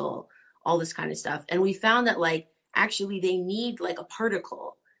 dispersal, all this kind of stuff. And we found that like actually they need like a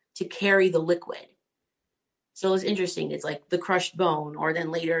particle to carry the liquid. So it's interesting. It's like the crushed bone, or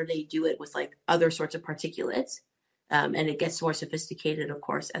then later they do it with like other sorts of particulates. And it gets more sophisticated, of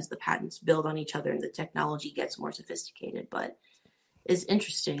course, as the patents build on each other and the technology gets more sophisticated. But it's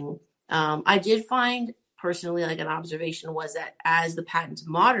interesting. I did find personally, like an observation was that as the patents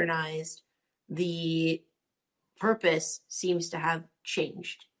modernized, the purpose seems to have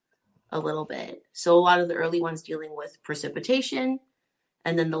changed a little bit. So a lot of the early ones dealing with precipitation,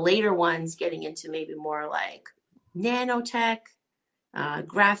 and then the later ones getting into maybe more like nanotech,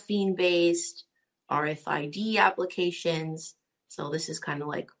 graphene-based, RFID applications. So this is kind of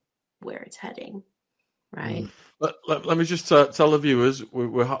like where it's heading, right? Let me just tell the viewers,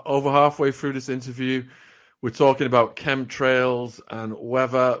 we're over halfway through this interview. We're talking about chemtrails and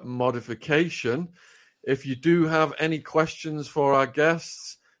weather modification. If you do have any questions for our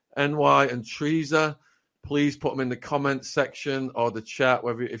guests, NY and Teresa, please put them in the comments section or the chat,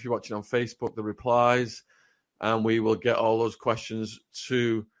 whether if you're watching on Facebook, the replies, and we will get all those questions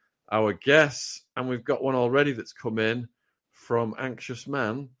to our guests. And we've got one already that's come in from Anxious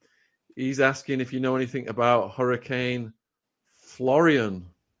Man. He's asking if you know anything about Hurricane Florian.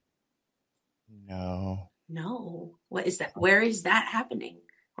 No. What is that? Where is that happening?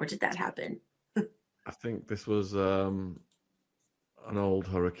 Or did that happen? I think this was an old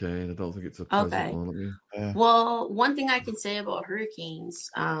hurricane. I don't think it's a present one. Yeah. Well, one thing I can say about hurricanes,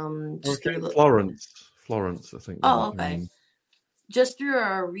 Florence, I think. Oh, okay. Just through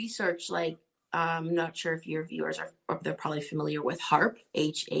our research, like I'm not sure if your viewers they're probably familiar with HAARP,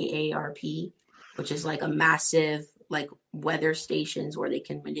 HAARP. which is like a massive like weather stations where they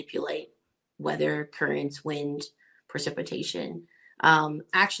can manipulate weather, currents, wind, precipitation.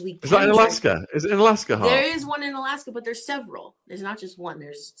 Actually, is that in Alaska? Is it in Alaska? There is one in Alaska, but there's several. There's not just one.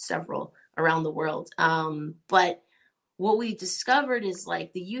 There's several around the world. But what we discovered is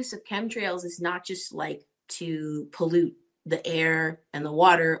like the use of chemtrails is not just like to pollute the air and the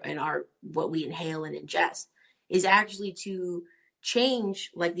water and what we inhale and ingest, is actually to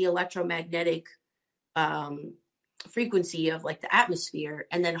change like the electromagnetic frequency of like the atmosphere,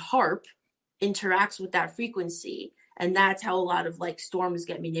 and then HAARP interacts with that frequency, and that's how a lot of like storms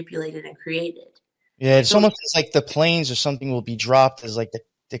get manipulated and created. Yeah, it's almost like the planes or something will be dropped as like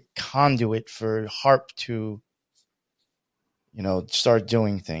the conduit for HAARP to, start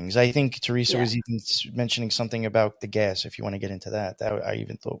doing things. I think Teresa was even mentioning something about the gas. If you want to get into that, I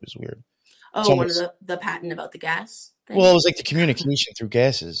even thought was weird. Oh, one of the patent about the gas thing? Well, it was like the communication through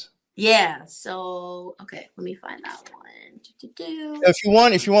gases. Yeah. So, okay, let me find that one. If you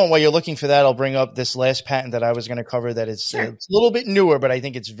want, while you're looking for that, I'll bring up this last patent that I was going to cover. That is it's a little bit newer, but I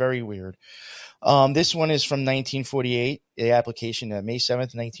think it's very weird. This one is from 1948. The application, May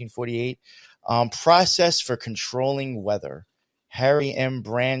 7th, 1948. Process for controlling weather. Harry M.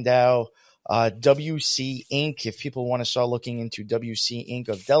 Brandow, WC Inc. If people want to start looking into WC Inc.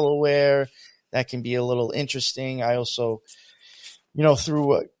 of Delaware, that can be a little interesting. I also,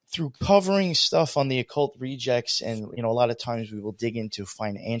 through covering stuff on the Occult Rejects, and a lot of times we will dig into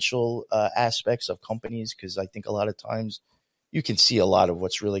financial aspects of companies, because I think a lot of times you can see a lot of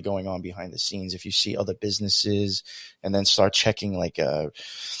what's really going on behind the scenes if you see other businesses and then start checking like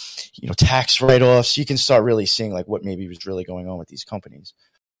tax write-offs. You can start really seeing like what maybe was really going on with these companies.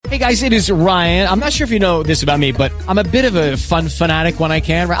 Hey guys, it is Ryan. I'm not sure if you know this about me, but I'm a bit of a fun fanatic when I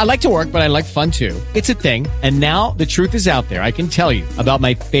can. I like to work, but I like fun too. It's a thing. And now the truth is out there. I can tell you about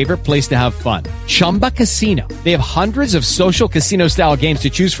my favorite place to have fun. Chumba Casino. They have hundreds of social casino style games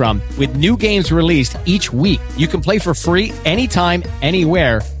to choose from, with new games released each week. You can play for free anytime,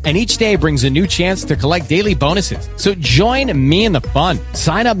 anywhere. And each day brings a new chance to collect daily bonuses. So join me in the fun.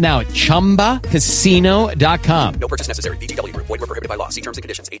 Sign up now at ChumbaCasino.com. No purchase necessary. VGW. Void where prohibited by law. See terms and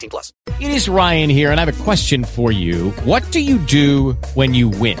conditions. 18+. It is Ryan here, and I have a question for you. What do you do when you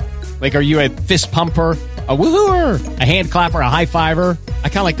win? Like, are you a fist pumper, a woohooer, a hand clapper, a high fiver? I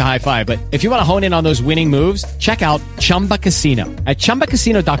kind of like the high five, but if you want to hone in on those winning moves, check out Chumba Casino. At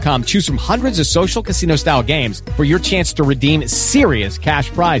ChumbaCasino.com, choose from hundreds of social casino-style games for your chance to redeem serious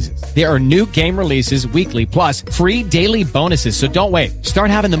cash prizes. There are new game releases weekly, plus free daily bonuses, so don't wait. Start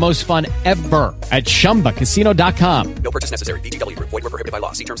having the most fun ever at ChumbaCasino.com. No purchase necessary. VGW. Void where prohibited by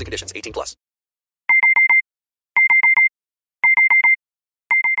law. See terms and conditions. 18+.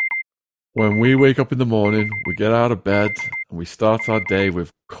 When we wake up in the morning, we get out of bed and we start our day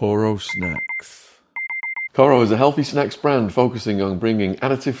with Koro Snacks. Koro is a healthy snacks brand focusing on bringing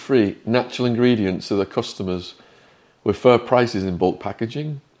additive-free, natural ingredients to their customers with fair prices in bulk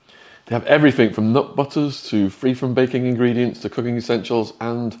packaging. They have everything from nut butters to free-from-baking ingredients to cooking essentials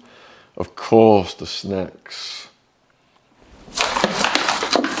and, of course, the snacks.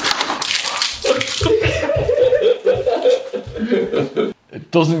 It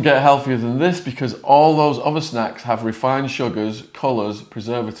doesn't get healthier than this, because all those other snacks have refined sugars, colours,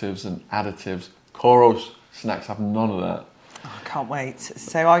 preservatives and additives. Koro snacks have none of that. Oh, I can't wait.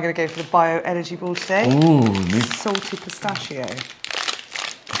 So I'm going to go for the Bio Energy Ball today. Ooh, salty pistachio.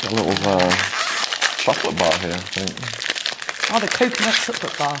 Got a little chocolate bar here, I think. Oh, the coconut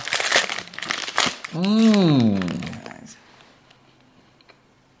chocolate bar. Mmm.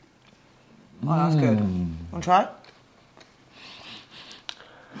 Oh, that's good. Want to try it?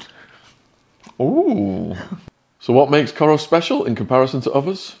 Ooh. So what makes Koro special in comparison to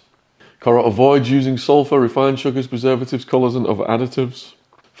others? Koro avoids using sulfur, refined sugars, preservatives, colours and other additives.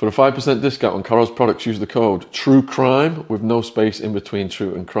 For a 5% discount on Koro's products, use the code TRUECRIME with no space in between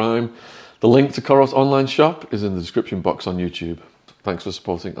true and crime. The link to Koro's online shop is in the description box on YouTube. Thanks for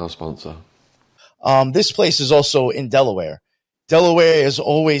supporting our sponsor. This place is also in Delaware. Delaware is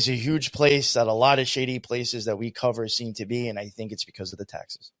always a huge place that a lot of shady places that we cover seem to be, and I think it's because of the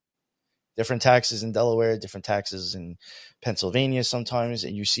taxes. Different taxes in Delaware, different taxes in Pennsylvania sometimes,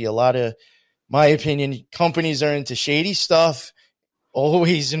 and you see a lot of, my opinion, companies are into shady stuff,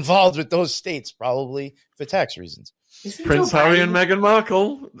 always involved with those states, probably for tax reasons. Prince Harry and Meghan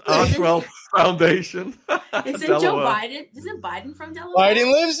Markle, Archwell Foundation. Isn't Joe Biden? Isn't Biden from Delaware? Biden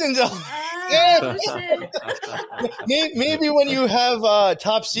lives in Delaware. Maybe when you have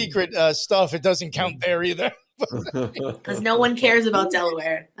top secret stuff, it doesn't count there either. Because no one cares about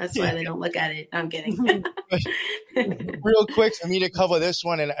Delaware. That's why they don't look at it. I'm kidding. Real quick for me to cover this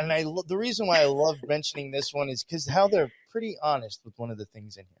one, and the reason why I love mentioning this one is because how they're pretty honest with one of the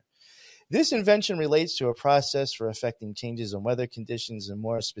things in here. This invention relates to a process for affecting changes in weather conditions, and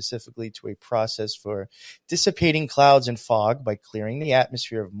more specifically to a process for dissipating clouds and fog by clearing the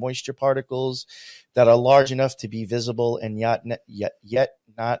atmosphere of moisture particles that are large enough to be visible and yet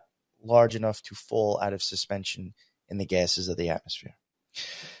not large enough to fall out of suspension in the gases of the atmosphere.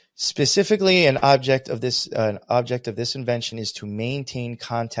 Specifically, an object of this invention is to maintain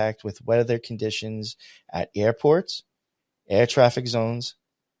contact with weather conditions at airports, air traffic zones,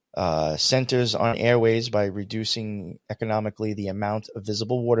 centers on airways by reducing economically the amount of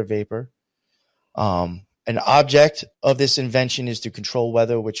visible water vapor. An object of this invention is to control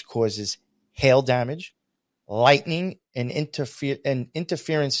weather which causes hail damage, lightning, and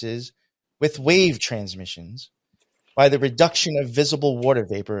interferences with wave transmissions by the reduction of visible water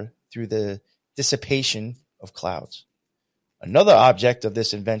vapor through the dissipation of clouds. Another object of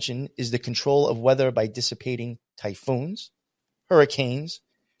this invention is the control of weather by dissipating typhoons, hurricanes,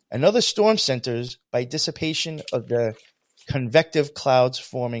 and other storm centers by dissipation of the convective clouds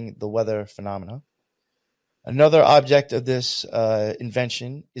forming the weather phenomena. Another object of this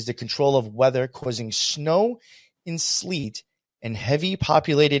invention is the control of weather causing snow and sleet in heavy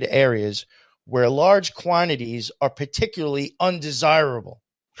populated areas where large quantities are particularly undesirable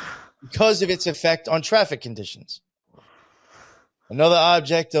because of its effect on traffic conditions. Another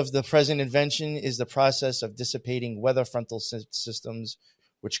object of the present invention is the process of dissipating weather frontal systems,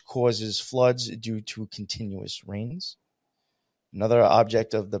 which causes floods due to continuous rains. Another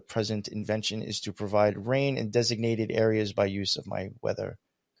object of the present invention is to provide rain in designated areas by use of my weather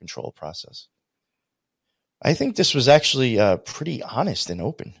control process. I think this was actually pretty honest and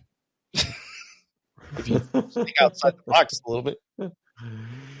open. If you think outside the box a little bit.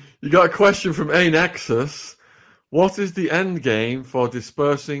 You got a question from A Nexus. What is the end game for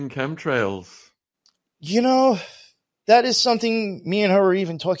dispersing chemtrails? You know, that is something me and her were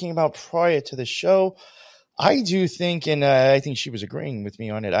even talking about prior to the show. I do think, and I think she was agreeing with me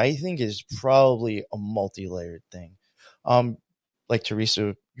on it, I think is probably a multi-layered thing. Like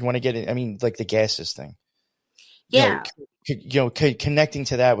Teresa, you want to get it? I mean, like the gases thing. Yeah. Connecting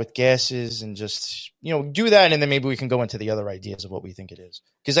to that with gases and just, do that. And then maybe we can go into the other ideas of what we think it is.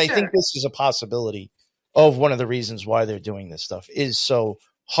 Because I think this is a possibility of one of the reasons why they're doing this stuff is so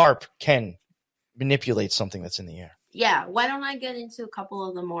HAARP can manipulate something that's in the air. Yeah. Why don't I get into a couple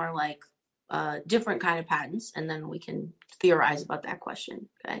of the more different kind of patents, and then we can theorize about that question.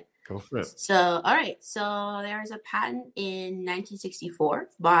 Okay. Go for it. So, all right. So there's a patent in 1964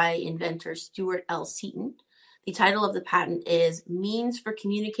 by inventor Stuart L. Seton. The title of the patent is Means for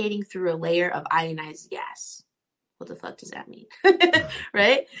Communicating Through a Layer of Ionized Gas. What the fuck does that mean?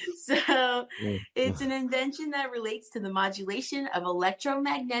 Right? So it's an invention that relates to the modulation of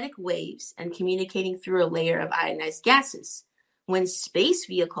electromagnetic waves and communicating through a layer of ionized gases. When space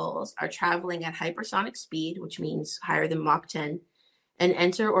vehicles are traveling at hypersonic speed, which means higher than Mach 10, and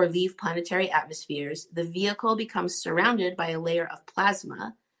enter or leave planetary atmospheres, the vehicle becomes surrounded by a layer of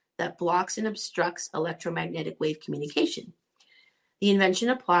plasma that blocks and obstructs electromagnetic wave communication. The invention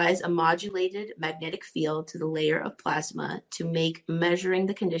applies a modulated magnetic field to the layer of plasma to make measuring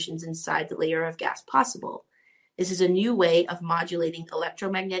the conditions inside the layer of gas possible. This is a new way of modulating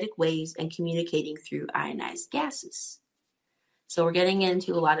electromagnetic waves and communicating through ionized gases. So we're getting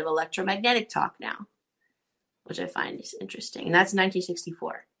into a lot of electromagnetic talk now, which I find is interesting. And that's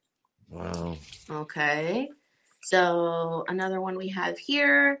 1964. Wow. Okay. So another one we have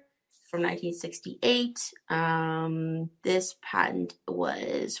here from 1968. This patent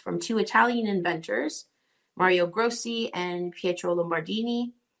was from two Italian inventors, Mario Grossi and Pietro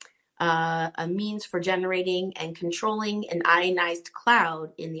Lombardini. A means for generating and controlling an ionized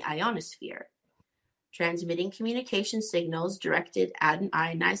cloud in the ionosphere, transmitting communication signals directed at an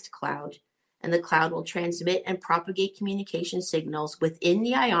ionized cloud, and the cloud will transmit and propagate communication signals within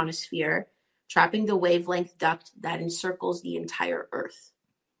the ionosphere, trapping the wavelength duct that encircles the entire Earth.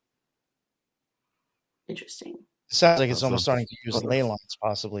 Interesting. Sounds like it's almost starting to use ley lines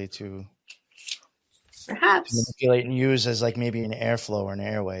possibly to perhaps manipulate and use as maybe an airflow or an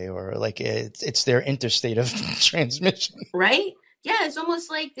airway, or it's their interstate of transmission. Right? Yeah, it's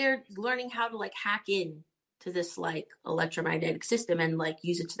almost like they're learning how to hack in to this electromagnetic system and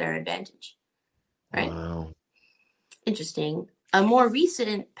use it to their advantage. Right? Wow. Interesting. A more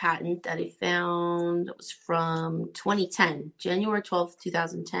recent patent that I found was from 2010, January 12th,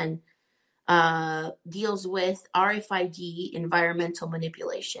 2010, deals with RFID environmental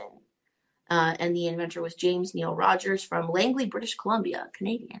manipulation. And the inventor was James Neil Rogers from Langley, British Columbia,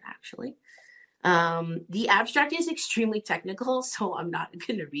 Canadian, actually. The abstract is extremely technical, so I'm not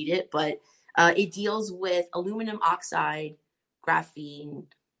going to read it, but it deals with aluminum oxide, graphene,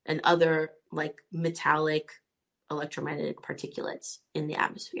 and other like metallic electromagnetic particulates in the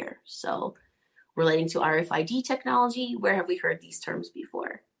atmosphere. So relating to RFID technology, where have we heard these terms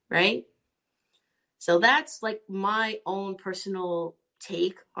before, right? So that's like my own personal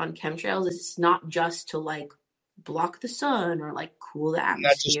take on chemtrails. It's not just to like block the sun or like cool the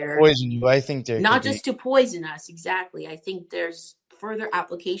atmosphere. Not just to poison you. I think they're not just to poison us. Exactly. I think there's further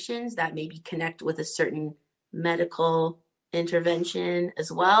applications that maybe connect with a certain medical intervention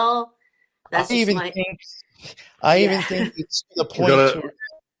as well. That's I even think it's to the point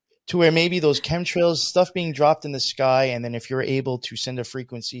to where maybe those chemtrails, stuff being dropped in the sky, and then if you're able to send a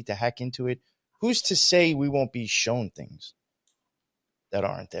frequency to hack into it, who's to say we won't be shown things that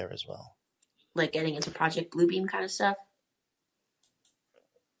aren't there as well? Like getting into Project Bluebeam kind of stuff?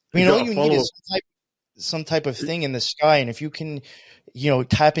 I mean, all you need is some type of thing in the sky, and if you can,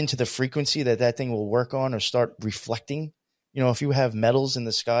 tap into the frequency that thing will work on or start reflecting, if you have metals in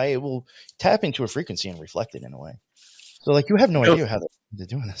the sky, it will tap into a frequency and reflect it in a way. So, like, you have no idea how they're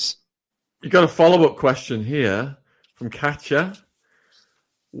doing this. You got a follow-up question here from Katja.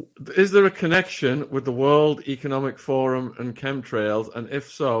 Is there a connection with the World Economic Forum and chemtrails? And if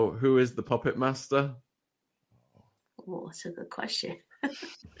so, who is the puppet master? Oh, that's a good question.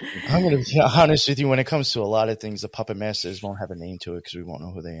 I'm going to be honest with you. When it comes to a lot of things, the puppet masters won't have a name to it because we won't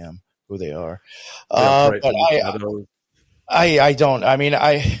know who they are. But I don't. I mean,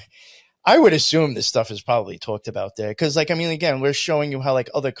 I would assume this stuff is probably talked about there because, like, I mean, again, we're showing you how like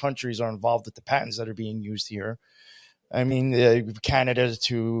other countries are involved with the patents that are being used here. I mean, Canada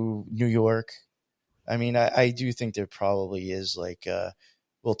to New York. I mean, I do think there probably is like,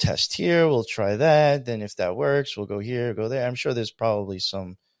 we'll test here, we'll try that. Then if that works, we'll go here, go there. I'm sure there's probably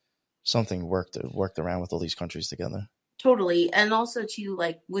something worked around with all these countries together. Totally. And also too,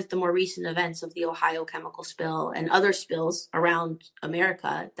 like with the more recent events of the Ohio chemical spill and other spills around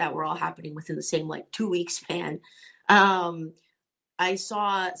America that were all happening within the same like 2-week span. I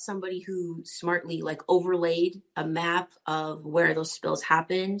saw somebody who smartly like overlaid a map of where those spills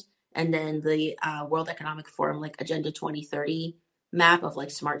happened. And then the World Economic Forum, like Agenda 2030 map of like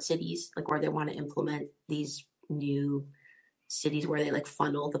smart cities, like where they want to implement these new cities where they like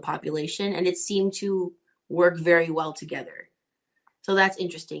funnel the population. And it seemed to work very well together. So that's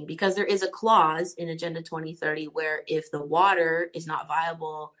interesting because there is a clause in Agenda 2030 where if the water is not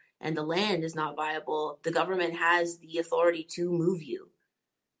viable and the land is not viable, the government has the authority to move you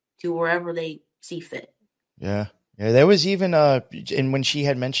to wherever they see fit. Yeah. There was even and when she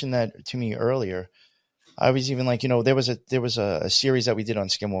had mentioned that to me earlier, I was even like, there was a series that we did on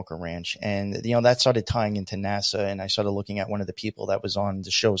Skinwalker Ranch, and that started tying into NASA, and I started looking at one of the people that was on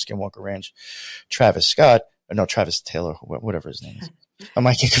the show Skinwalker Ranch, Travis Taylor, whatever his name is. I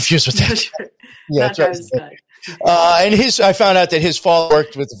might get confused with that. Yeah, Travis Scott. And I found out that his father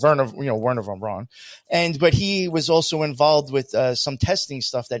worked with Werner von Braun, but he was also involved with some testing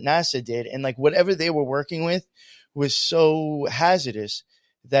stuff that NASA did, and like whatever they were working with was so hazardous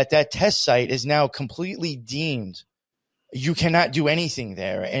that test site is now completely deemed. You cannot do anything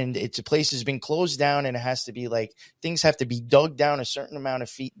there, and a place has been closed down, and it has to be like things have to be dug down a certain amount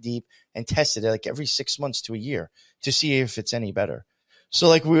of feet deep and tested like every 6 months to a year to see if it's any better. So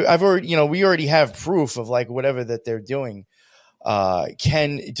like we already have proof of like whatever that they're doing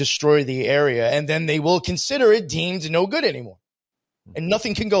can destroy the area, and then they will consider it deemed no good anymore, and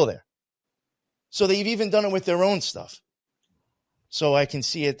nothing can go there. So they've even done it with their own stuff. So I can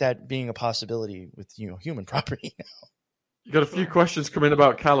see that being a possibility with human property now. You got a few questions coming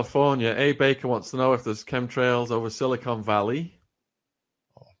about California. A. Baker wants to know if there's chemtrails over Silicon Valley.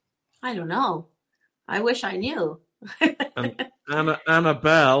 I don't know. I wish I knew. And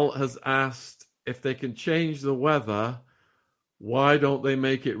Annabelle has asked if they can change the weather, why don't they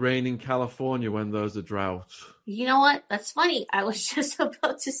make it rain in California when there's a drought? You know what? That's funny. I was just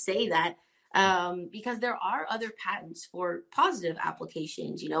about to say that. Because there are other patents for positive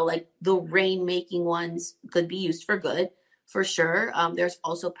applications, like the rain-making ones could be used for good, for sure. There's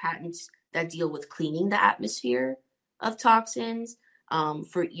also patents that deal with cleaning the atmosphere of toxins,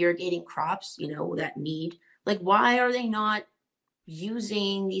 for irrigating crops, that need. Like, why are they not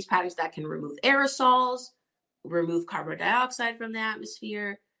using these patents that can remove aerosols, remove carbon dioxide from the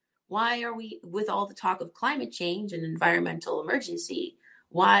atmosphere? Why are we, with all the talk of climate change and environmental emergency,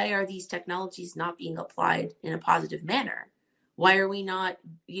 why are these technologies not being applied in a positive manner? Why are we not,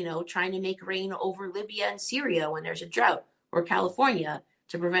 trying to make rain over Libya and Syria when there's a drought, or California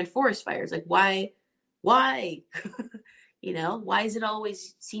to prevent forest fires. Like, why? Why does it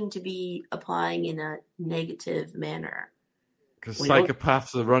always seem to be applying in a negative manner? Because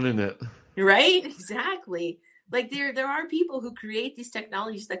psychopaths are running it. Right? Exactly. Like there are people who create these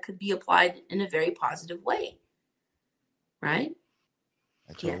technologies that could be applied in a very positive way. Right?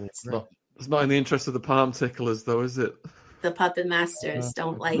 It's not in the interest of the palm ticklers, though, is it? The puppet masters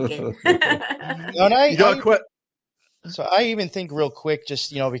don't like it. So I even think real quick,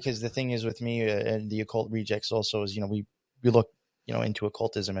 just, because the thing is with me and the occult rejects also is, we look, into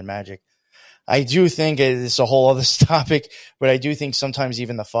occultism and magic. I do think it's a whole other topic, but I do think sometimes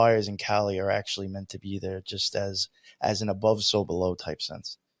even the fires in Cali are actually meant to be there just as an above, so below type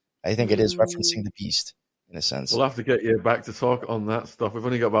sense. I think it is referencing the beast in a sense. We'll have to get you back to talk on that stuff. We've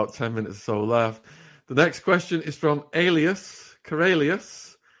only got about 10 minutes or so left. The next question is from Alias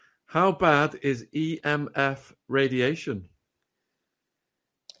Corelius. How bad is EMF radiation?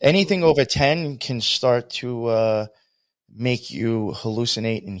 Anything over 10 can start to make you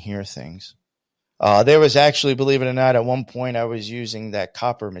hallucinate and hear things. There was actually, believe it or not, at one point I was using that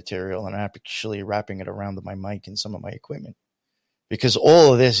copper material and I'm actually wrapping it around my mic and some of my equipment because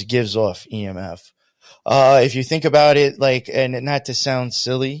all of this gives off EMF. If you think about it, and not to sound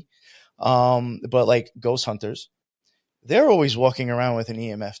silly, but like ghost hunters, they're always walking around with an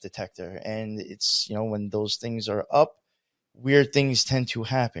EMF detector. And it's, when those things are up, weird things tend to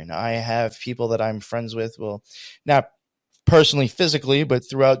happen. I have people that I'm friends with, well, not personally, physically, but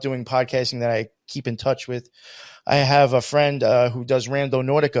throughout doing podcasting that I keep in touch with. I have a friend who does Rando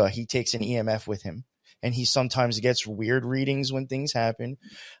Nautica. He takes an EMF with him, and he sometimes gets weird readings when things happen.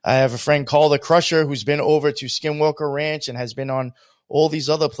 I have a friend called the Crusher who's been over to Skinwalker Ranch and has been on all these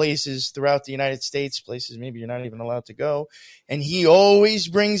other places throughout the United States, places maybe you're not even allowed to go. And he always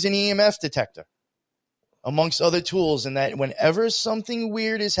brings an EMF detector amongst other tools, and that whenever something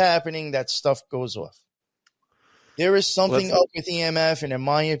weird is happening, that stuff goes off. There is something up with EMF, and in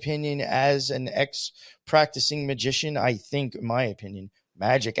my opinion, as an ex-practicing magician, I think, in my opinion,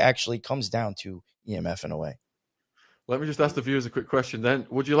 magic actually comes down to EMF in a way. Let me just ask the viewers a quick question then.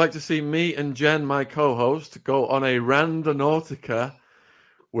 Would you like to see me and Jen, my co-host, go on a Randonautica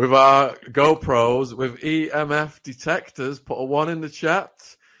with our GoPros, with EMF detectors? Put a 1 in the chat.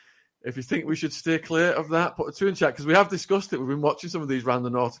 If you think we should steer clear of that, put a 2 in chat, because we have discussed it. We've been watching some of these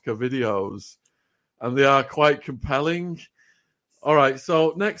Randonautica videos, and they are quite compelling. All right,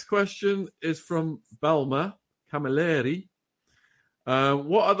 so next question is from Belma Camilleri.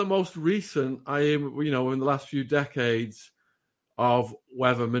 What are the most recent, in the last few decades, of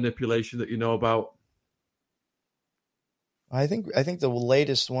weather manipulation that you know about? I think the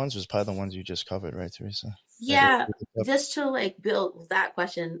latest ones was probably the ones you just covered, right, Teresa? Yeah, just to build that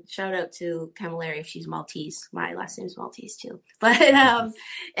question, shout out to Camilleri if she's Maltese. My last name's Maltese too. But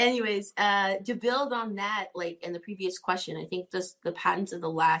anyways, to build on that, in the previous question, I think the patterns of the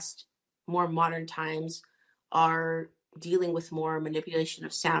last more modern times are dealing with more manipulation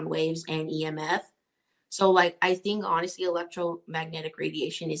of sound waves and EMF. So I think honestly electromagnetic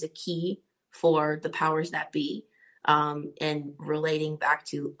radiation is a key for the powers that be. And relating back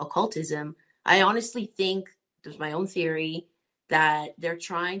to occultism, I honestly think, there's my own theory, that they're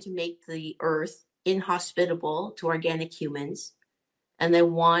trying to make the earth inhospitable to organic humans, and they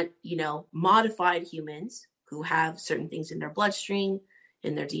want, modified humans who have certain things in their bloodstream,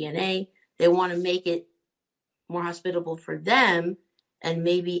 in their DNA. They want to make it more hospitable for them, and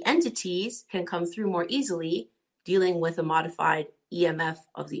maybe entities can come through more easily dealing with a modified EMF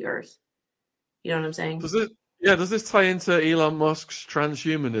of the earth. You know what I'm saying? Does this tie into Elon Musk's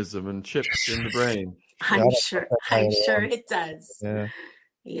transhumanism and chips in the brain? I'm sure it does.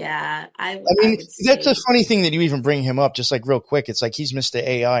 Yeah. I mean, that's a funny thing that you even bring him up, just real quick. It's he's Mr.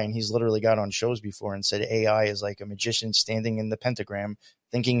 AI, and he's literally got on shows before and said AI is like a magician standing in the pentagram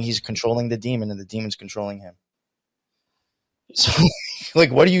thinking he's controlling the demon and the demon's controlling him. So,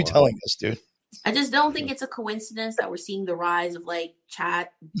 what are you telling us, dude? I just don't think it's a coincidence that we're seeing the rise of ChatGPT,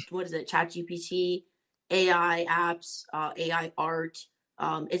 AI apps, AI art.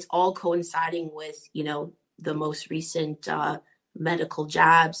 It's all coinciding with, the most recent medical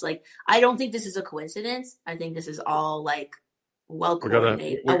jabs. I don't think this is a coincidence. I think this is all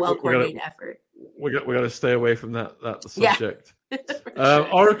well-coordinated effort. We got to stay away from that subject. Yeah.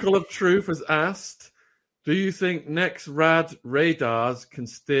 Oracle of Truth has asked, do you think NEXRAD radars can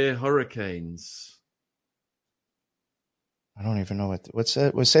steer hurricanes? I don't even know what's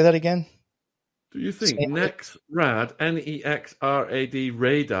that. Say that again. Do you think NEXRAD, NEXRAD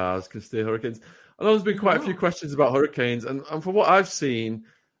radars can steer hurricanes? I know there's been quite a few questions about hurricanes, and from what I've seen,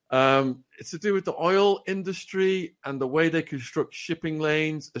 It's to do with the oil industry, and the way they construct shipping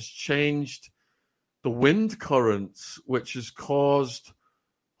lanes has changed the wind currents, which has caused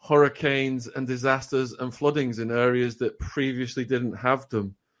hurricanes and disasters and floodings in areas that previously didn't have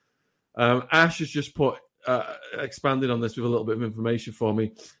them. Ash has just expanded on this with a little bit of information for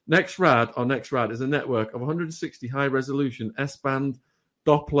me. NextRad is a network of 160 high-resolution S-band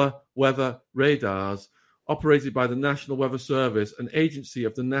Doppler weather radars operated by the National Weather Service, an agency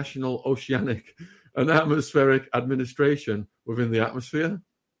of the National Oceanic and Atmospheric Administration within the atmosphere.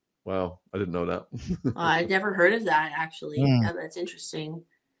 Wow, I didn't know that. I'd never heard of that, actually. Yeah, that's interesting.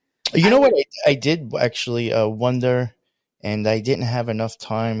 You know what I did actually wonder, and I didn't have enough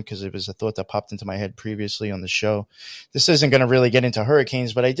time because it was a thought that popped into my head previously on the show. This isn't going to really get into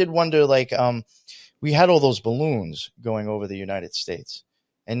hurricanes, but I did wonder, like, we had all those balloons going over the United States,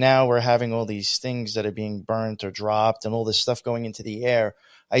 and now we're having all these things that are being burnt or dropped and all this stuff going into the air.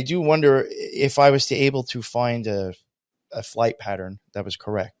 I do wonder if I was able to find a flight pattern that was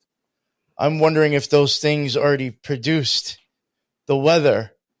correct. I'm wondering if those things already produced the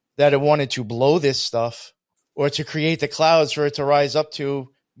weather that it wanted to blow this stuff, or to create the clouds for it to rise up to,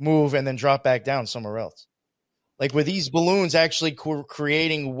 move, and then drop back down somewhere else. Like, were these balloons actually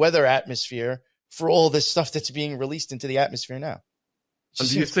creating weather atmosphere for all this stuff that's being released into the atmosphere now? And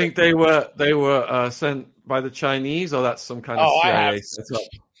do you think they were sent by the Chinese, or that's some kind of CIA setup?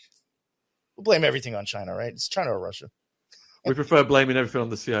 We'll blame everything on China, right? It's China or Russia. We prefer blaming everything on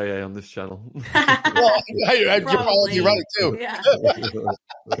the CIA on this channel. Well, you're probably right too. Yeah.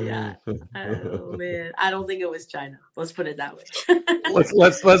 Yeah. Oh man, I don't think it was China. Let's put it that way.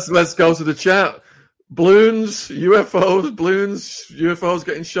 let's go to the chat. Balloons, UFOs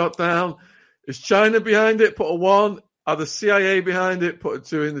getting shot down. Is China behind it? Put a 1. Are the CIA behind it? Put a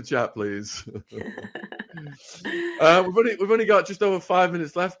 2 in the chat, please. We've only got just over 5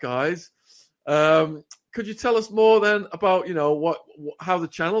 minutes left, guys. Could you tell us more then about, how the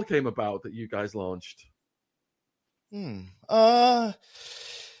channel came about that you guys launched? Well,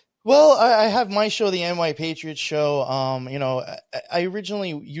 I have my show, the NY Patriot Show. I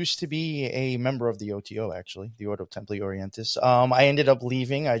originally used to be a member of the OTO, actually, the Ordo Templi Orientis. I ended up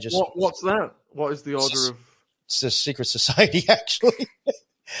leaving. What's that? What is the order of? It's a secret society, actually.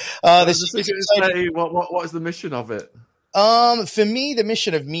 The secret society. What is the mission of it? For me, the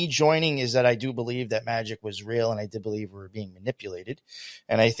mission of me joining is that I do believe that magic was real, and I did believe we were being manipulated.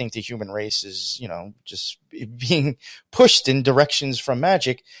 And I think the human race is, just being pushed in directions from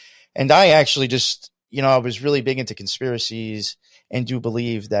magic. And I actually just, I was really big into conspiracies and do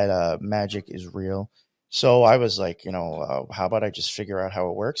believe that magic is real. So I was like, how about I just figure out how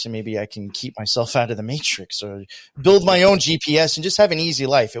it works, and maybe I can keep myself out of the matrix, or build my own GPS and just have an easy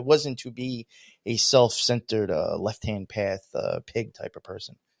life. It wasn't to be a self-centered, left-hand path, pig type of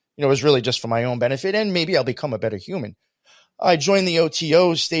person. It was really just for my own benefit, and maybe I'll become a better human. I joined the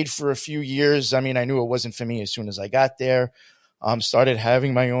OTO, stayed for a few years. I mean, I knew it wasn't for me as soon as I got there. Started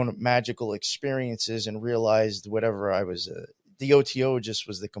having my own magical experiences and realized whatever I was, the OTO just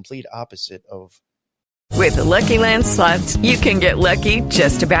was the complete opposite of. With the Lucky Land Slots, you can get lucky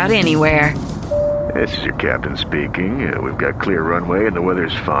just about anywhere. This is your captain speaking. We've got clear runway and the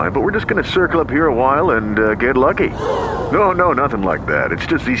weather's fine, but we're just going to circle up here a while and get lucky. No, nothing like that. It's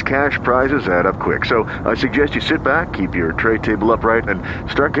just these cash prizes add up quick. So I suggest you sit back, keep your tray table upright, and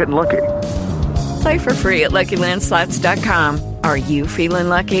start getting lucky. Play for free at LuckyLandSlots.com. Are you feeling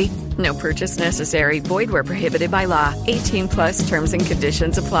lucky? No purchase necessary. Void where prohibited by law. 18+ terms and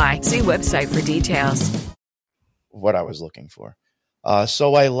conditions apply. See website for details. What I was looking for.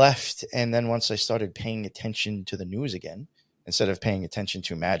 So I left, and then once I started paying attention to the news again, instead of paying attention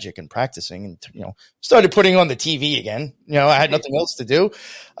to magic and practicing, and started putting on the TV again. I had nothing else to do.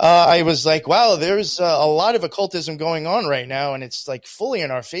 I was like, wow, there's a lot of occultism going on right now, and it's like fully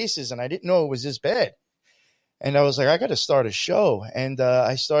in our faces, and I didn't know it was this bad. And I was like, I got to start a show. And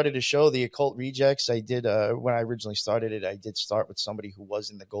I started a show, the Occult Rejects. I did, when I originally started it, I did start with somebody who was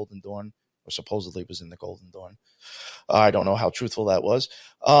in the Golden Dawn, or supposedly was in the Golden Dawn. I don't know how truthful that was.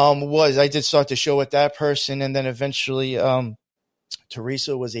 I did start the show with that person. And then eventually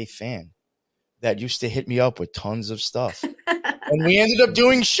Teresa was a fan that used to hit me up with tons of stuff. And we ended up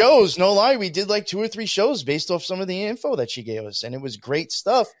doing shows. No lie. We did like 2 or 3 shows based off some of the info that she gave us. And it was great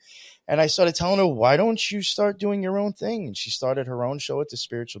stuff. And I started telling her, why don't you start doing your own thing? And she started her own show at the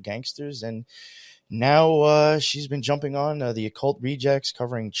Spiritual Gangsters. And now she's been jumping on the Occult Rejects,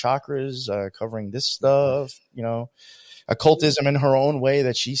 covering chakras, covering this stuff, occultism in her own way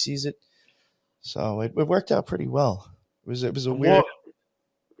that she sees it. So it worked out pretty well. It was a weird.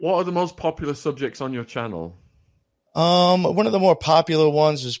 What are the most popular subjects on your channel? One of the more popular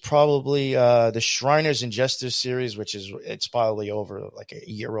ones was probably the Shriners and Jesters series, it's probably over like a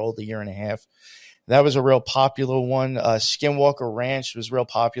year old, a year and a half. That was a real popular one. Skinwalker Ranch was real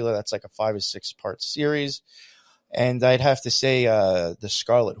popular. That's like a 5 or 6 part series. And I'd have to say the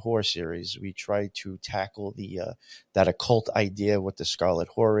Scarlet Whore series. We tried to tackle that occult idea, what the Scarlet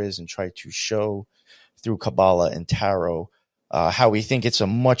Whore is, and try to show through Kabbalah and Tarot how we think it's a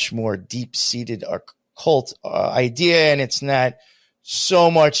much more deep-seated occult idea, and it's not so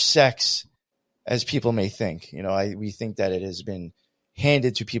much sex as people may think. We think that it has been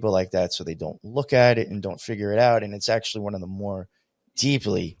handed to people like that so they don't look at it and don't figure it out, and it's actually one of the more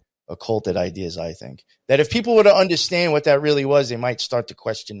deeply occulted ideas, I think, that if people were to understand what that really was, they might start to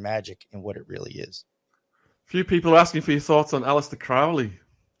question magic and what it really is. A few people are asking for your thoughts on Aleister Crowley.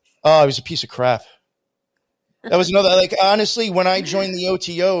 Oh, he was a piece of crap. That was another, honestly, when I joined the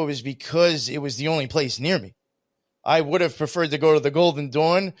OTO, it was because it was the only place near me. I would have preferred to go to the Golden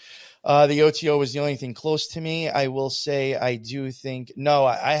Dawn. The OTO was the only thing close to me. I will say I do think, no,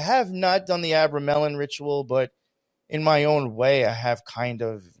 I have not done the Abramelin ritual, but in my own way, I have kind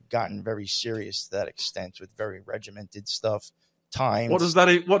of gotten very serious to that extent with very regimented stuff. Times. What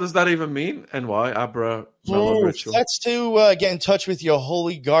does that even mean? And why Abramelin ritual? That's to get in touch with your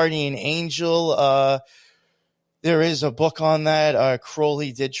holy guardian angel. There is a book on that.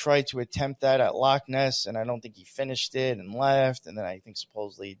 Crowley did try to attempt that at Loch Ness, and I don't think he finished it and left. And then I think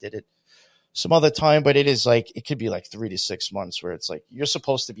supposedly he did it some other time, but it could be like 3 to 6 months where it's like you're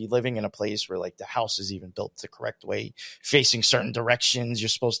supposed to be living in a place where like the house is even built the correct way, facing certain directions. You're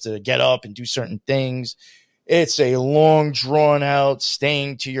supposed to get up and do certain things. It's a long, drawn out,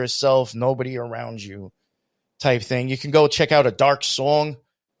 staying to yourself, nobody around you type thing. You can go check out A Dark Song,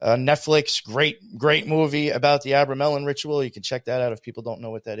 Netflix, great movie about the Abramelin ritual. You can check that out if people don't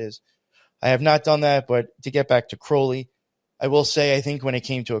know what that is. I have not done that, but to get back to Crowley, I will say I think when it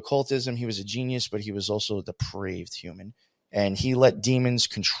came to occultism, he was a genius, but he was also a depraved human. And he let demons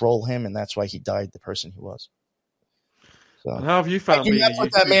control him, and that's why he died the person he was. So, and how have you found me? I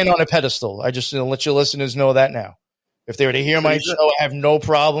put that man on a pedestal. I just let your listeners know that now. If they were to hear my show, I have no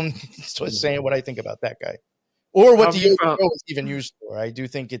problem saying what I think about that guy. Or what the show was even used for. I do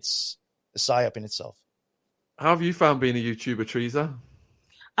think it's a psyop in itself. How have you found being a YouTuber, Teresa?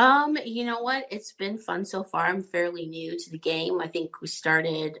 You know what? It's been fun so far. I'm fairly new to the game. I think I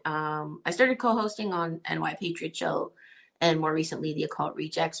started co-hosting on NY Patriot Show and more recently the Occult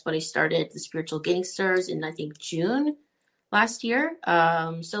Rejects, but I started the Spiritual Gangsters in, I think, June last year.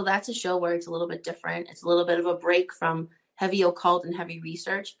 So that's a show where it's a little bit different. It's a little bit of a break from heavy occult and heavy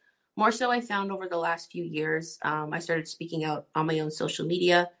research. More so I found over the last few years, I started speaking out on my own social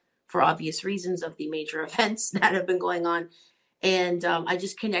media for obvious reasons of the major events that have been going on. And I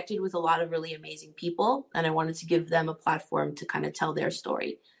just connected with a lot of really amazing people, and I wanted to give them a platform to kind of tell their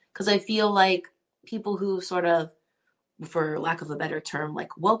story. Because I feel like people who sort of, for lack of a better term,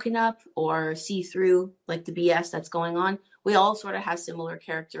 like woken up or see through like the BS that's going on, we all sort of have similar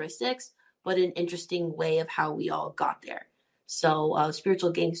characteristics, but an interesting way of how we all got there. So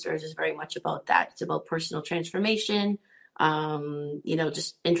Spiritual Gangsters is very much about that. It's about personal transformation,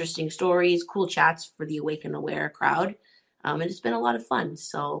 just interesting stories, cool chats for the awake and aware crowd. And it's been a lot of fun.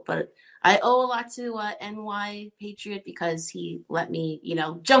 So, but I owe a lot to NY Patriot because he let me,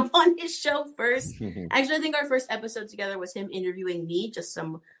 jump on his show first. Actually, I think our first episode together was him interviewing me, just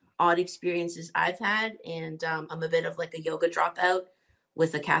some odd experiences I've had. And I'm a bit of like a yoga dropout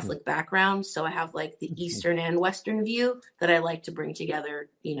with a Catholic background. So I have like the Eastern and Western view that I like to bring together,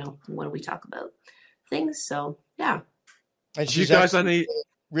 when we talk about things. So, yeah. And you guys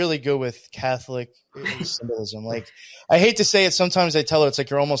really good with Catholic symbolism. Like, I hate to say it, sometimes I tell her it's like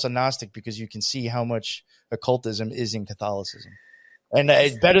you're almost a Gnostic because you can see how much occultism is in Catholicism, and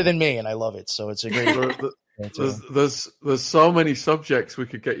it's better than me, and I love it. So it's a great. There's so many subjects we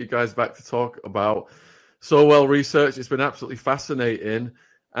could get you guys back to talk about. So well researched. It's been absolutely fascinating.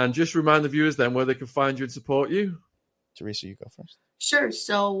 And just remind the viewers then where they can find you and support you. Teresa, you go first. Sure.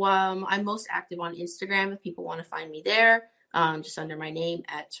 So I'm most active on Instagram if people want to find me there. Just under my name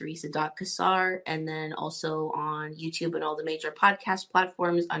at Teresa.Cassar, and then also on YouTube and all the major podcast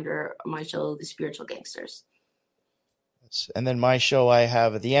platforms under my show, The Spiritual Gangsters. And then my show, I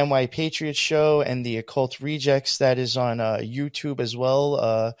have the NY Patriot Show and the Occult Rejects that is on YouTube as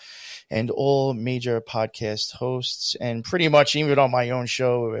well, and all major podcast hosts, and pretty much even on my own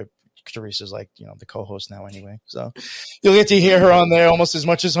show. Teresa's like, the co-host now anyway. So you'll get to hear her on there almost as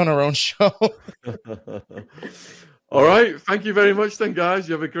much as on her own show. All right. Thank you very much then, guys.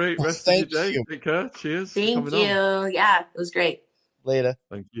 You have a great rest of your day. Take care. Cheers. Thank you. Yeah, it was great. Later.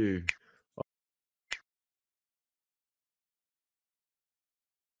 Thank you.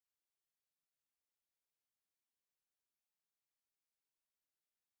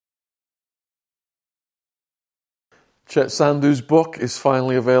 Chet Sandhu's book is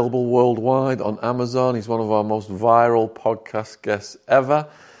finally available worldwide on Amazon. He's one of our most viral podcast guests ever.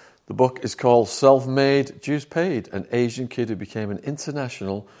 The book is called Self-Made, Dues Paid, an Asian kid who became an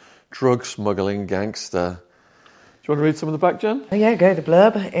international drug smuggling gangster. Do you want to read some of the back, Jen? Oh, yeah, go the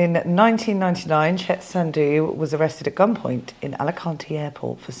blurb. In 1999, Chet Sandhu was arrested at gunpoint in Alicante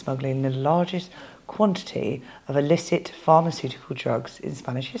Airport for smuggling the largest quantity of illicit pharmaceutical drugs in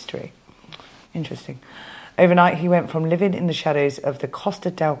Spanish history. Interesting. Overnight, he went from living in the shadows of the Costa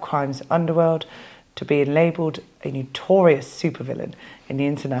del Crime's underworld to being labelled a notorious supervillain in the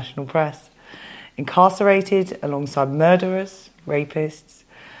international press. Incarcerated alongside murderers, rapists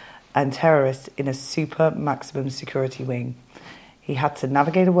and terrorists in a super maximum security wing, he had to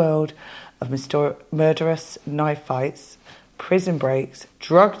navigate a world of murderous knife fights, prison breaks,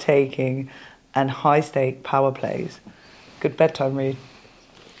 drug taking and high-stake power plays. Good bedtime read.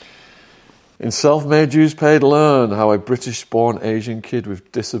 In Self-Made, Dues Paid, learn how a British-born Asian kid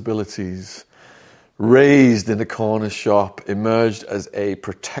with disabilities, raised in a corner shop, emerged as a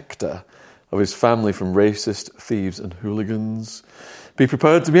protector of his family from racist thieves and hooligans. Be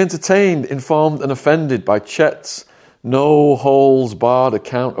prepared to be entertained, informed and offended by Chet's no-holes-barred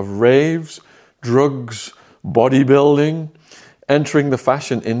account of raves, drugs, bodybuilding, entering the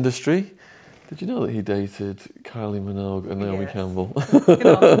fashion industry. Did you know that he dated Kylie Minogue and Naomi Campbell?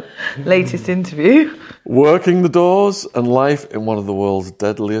 Latest interview. Working the doors and life in one of the world's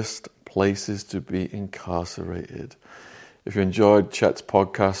deadliest places to be incarcerated. If you enjoyed Chet's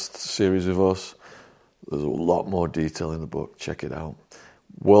podcast series with us, there's a lot more detail in the book. Check it out.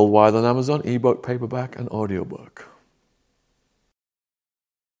 Worldwide on Amazon, ebook, paperback and audiobook.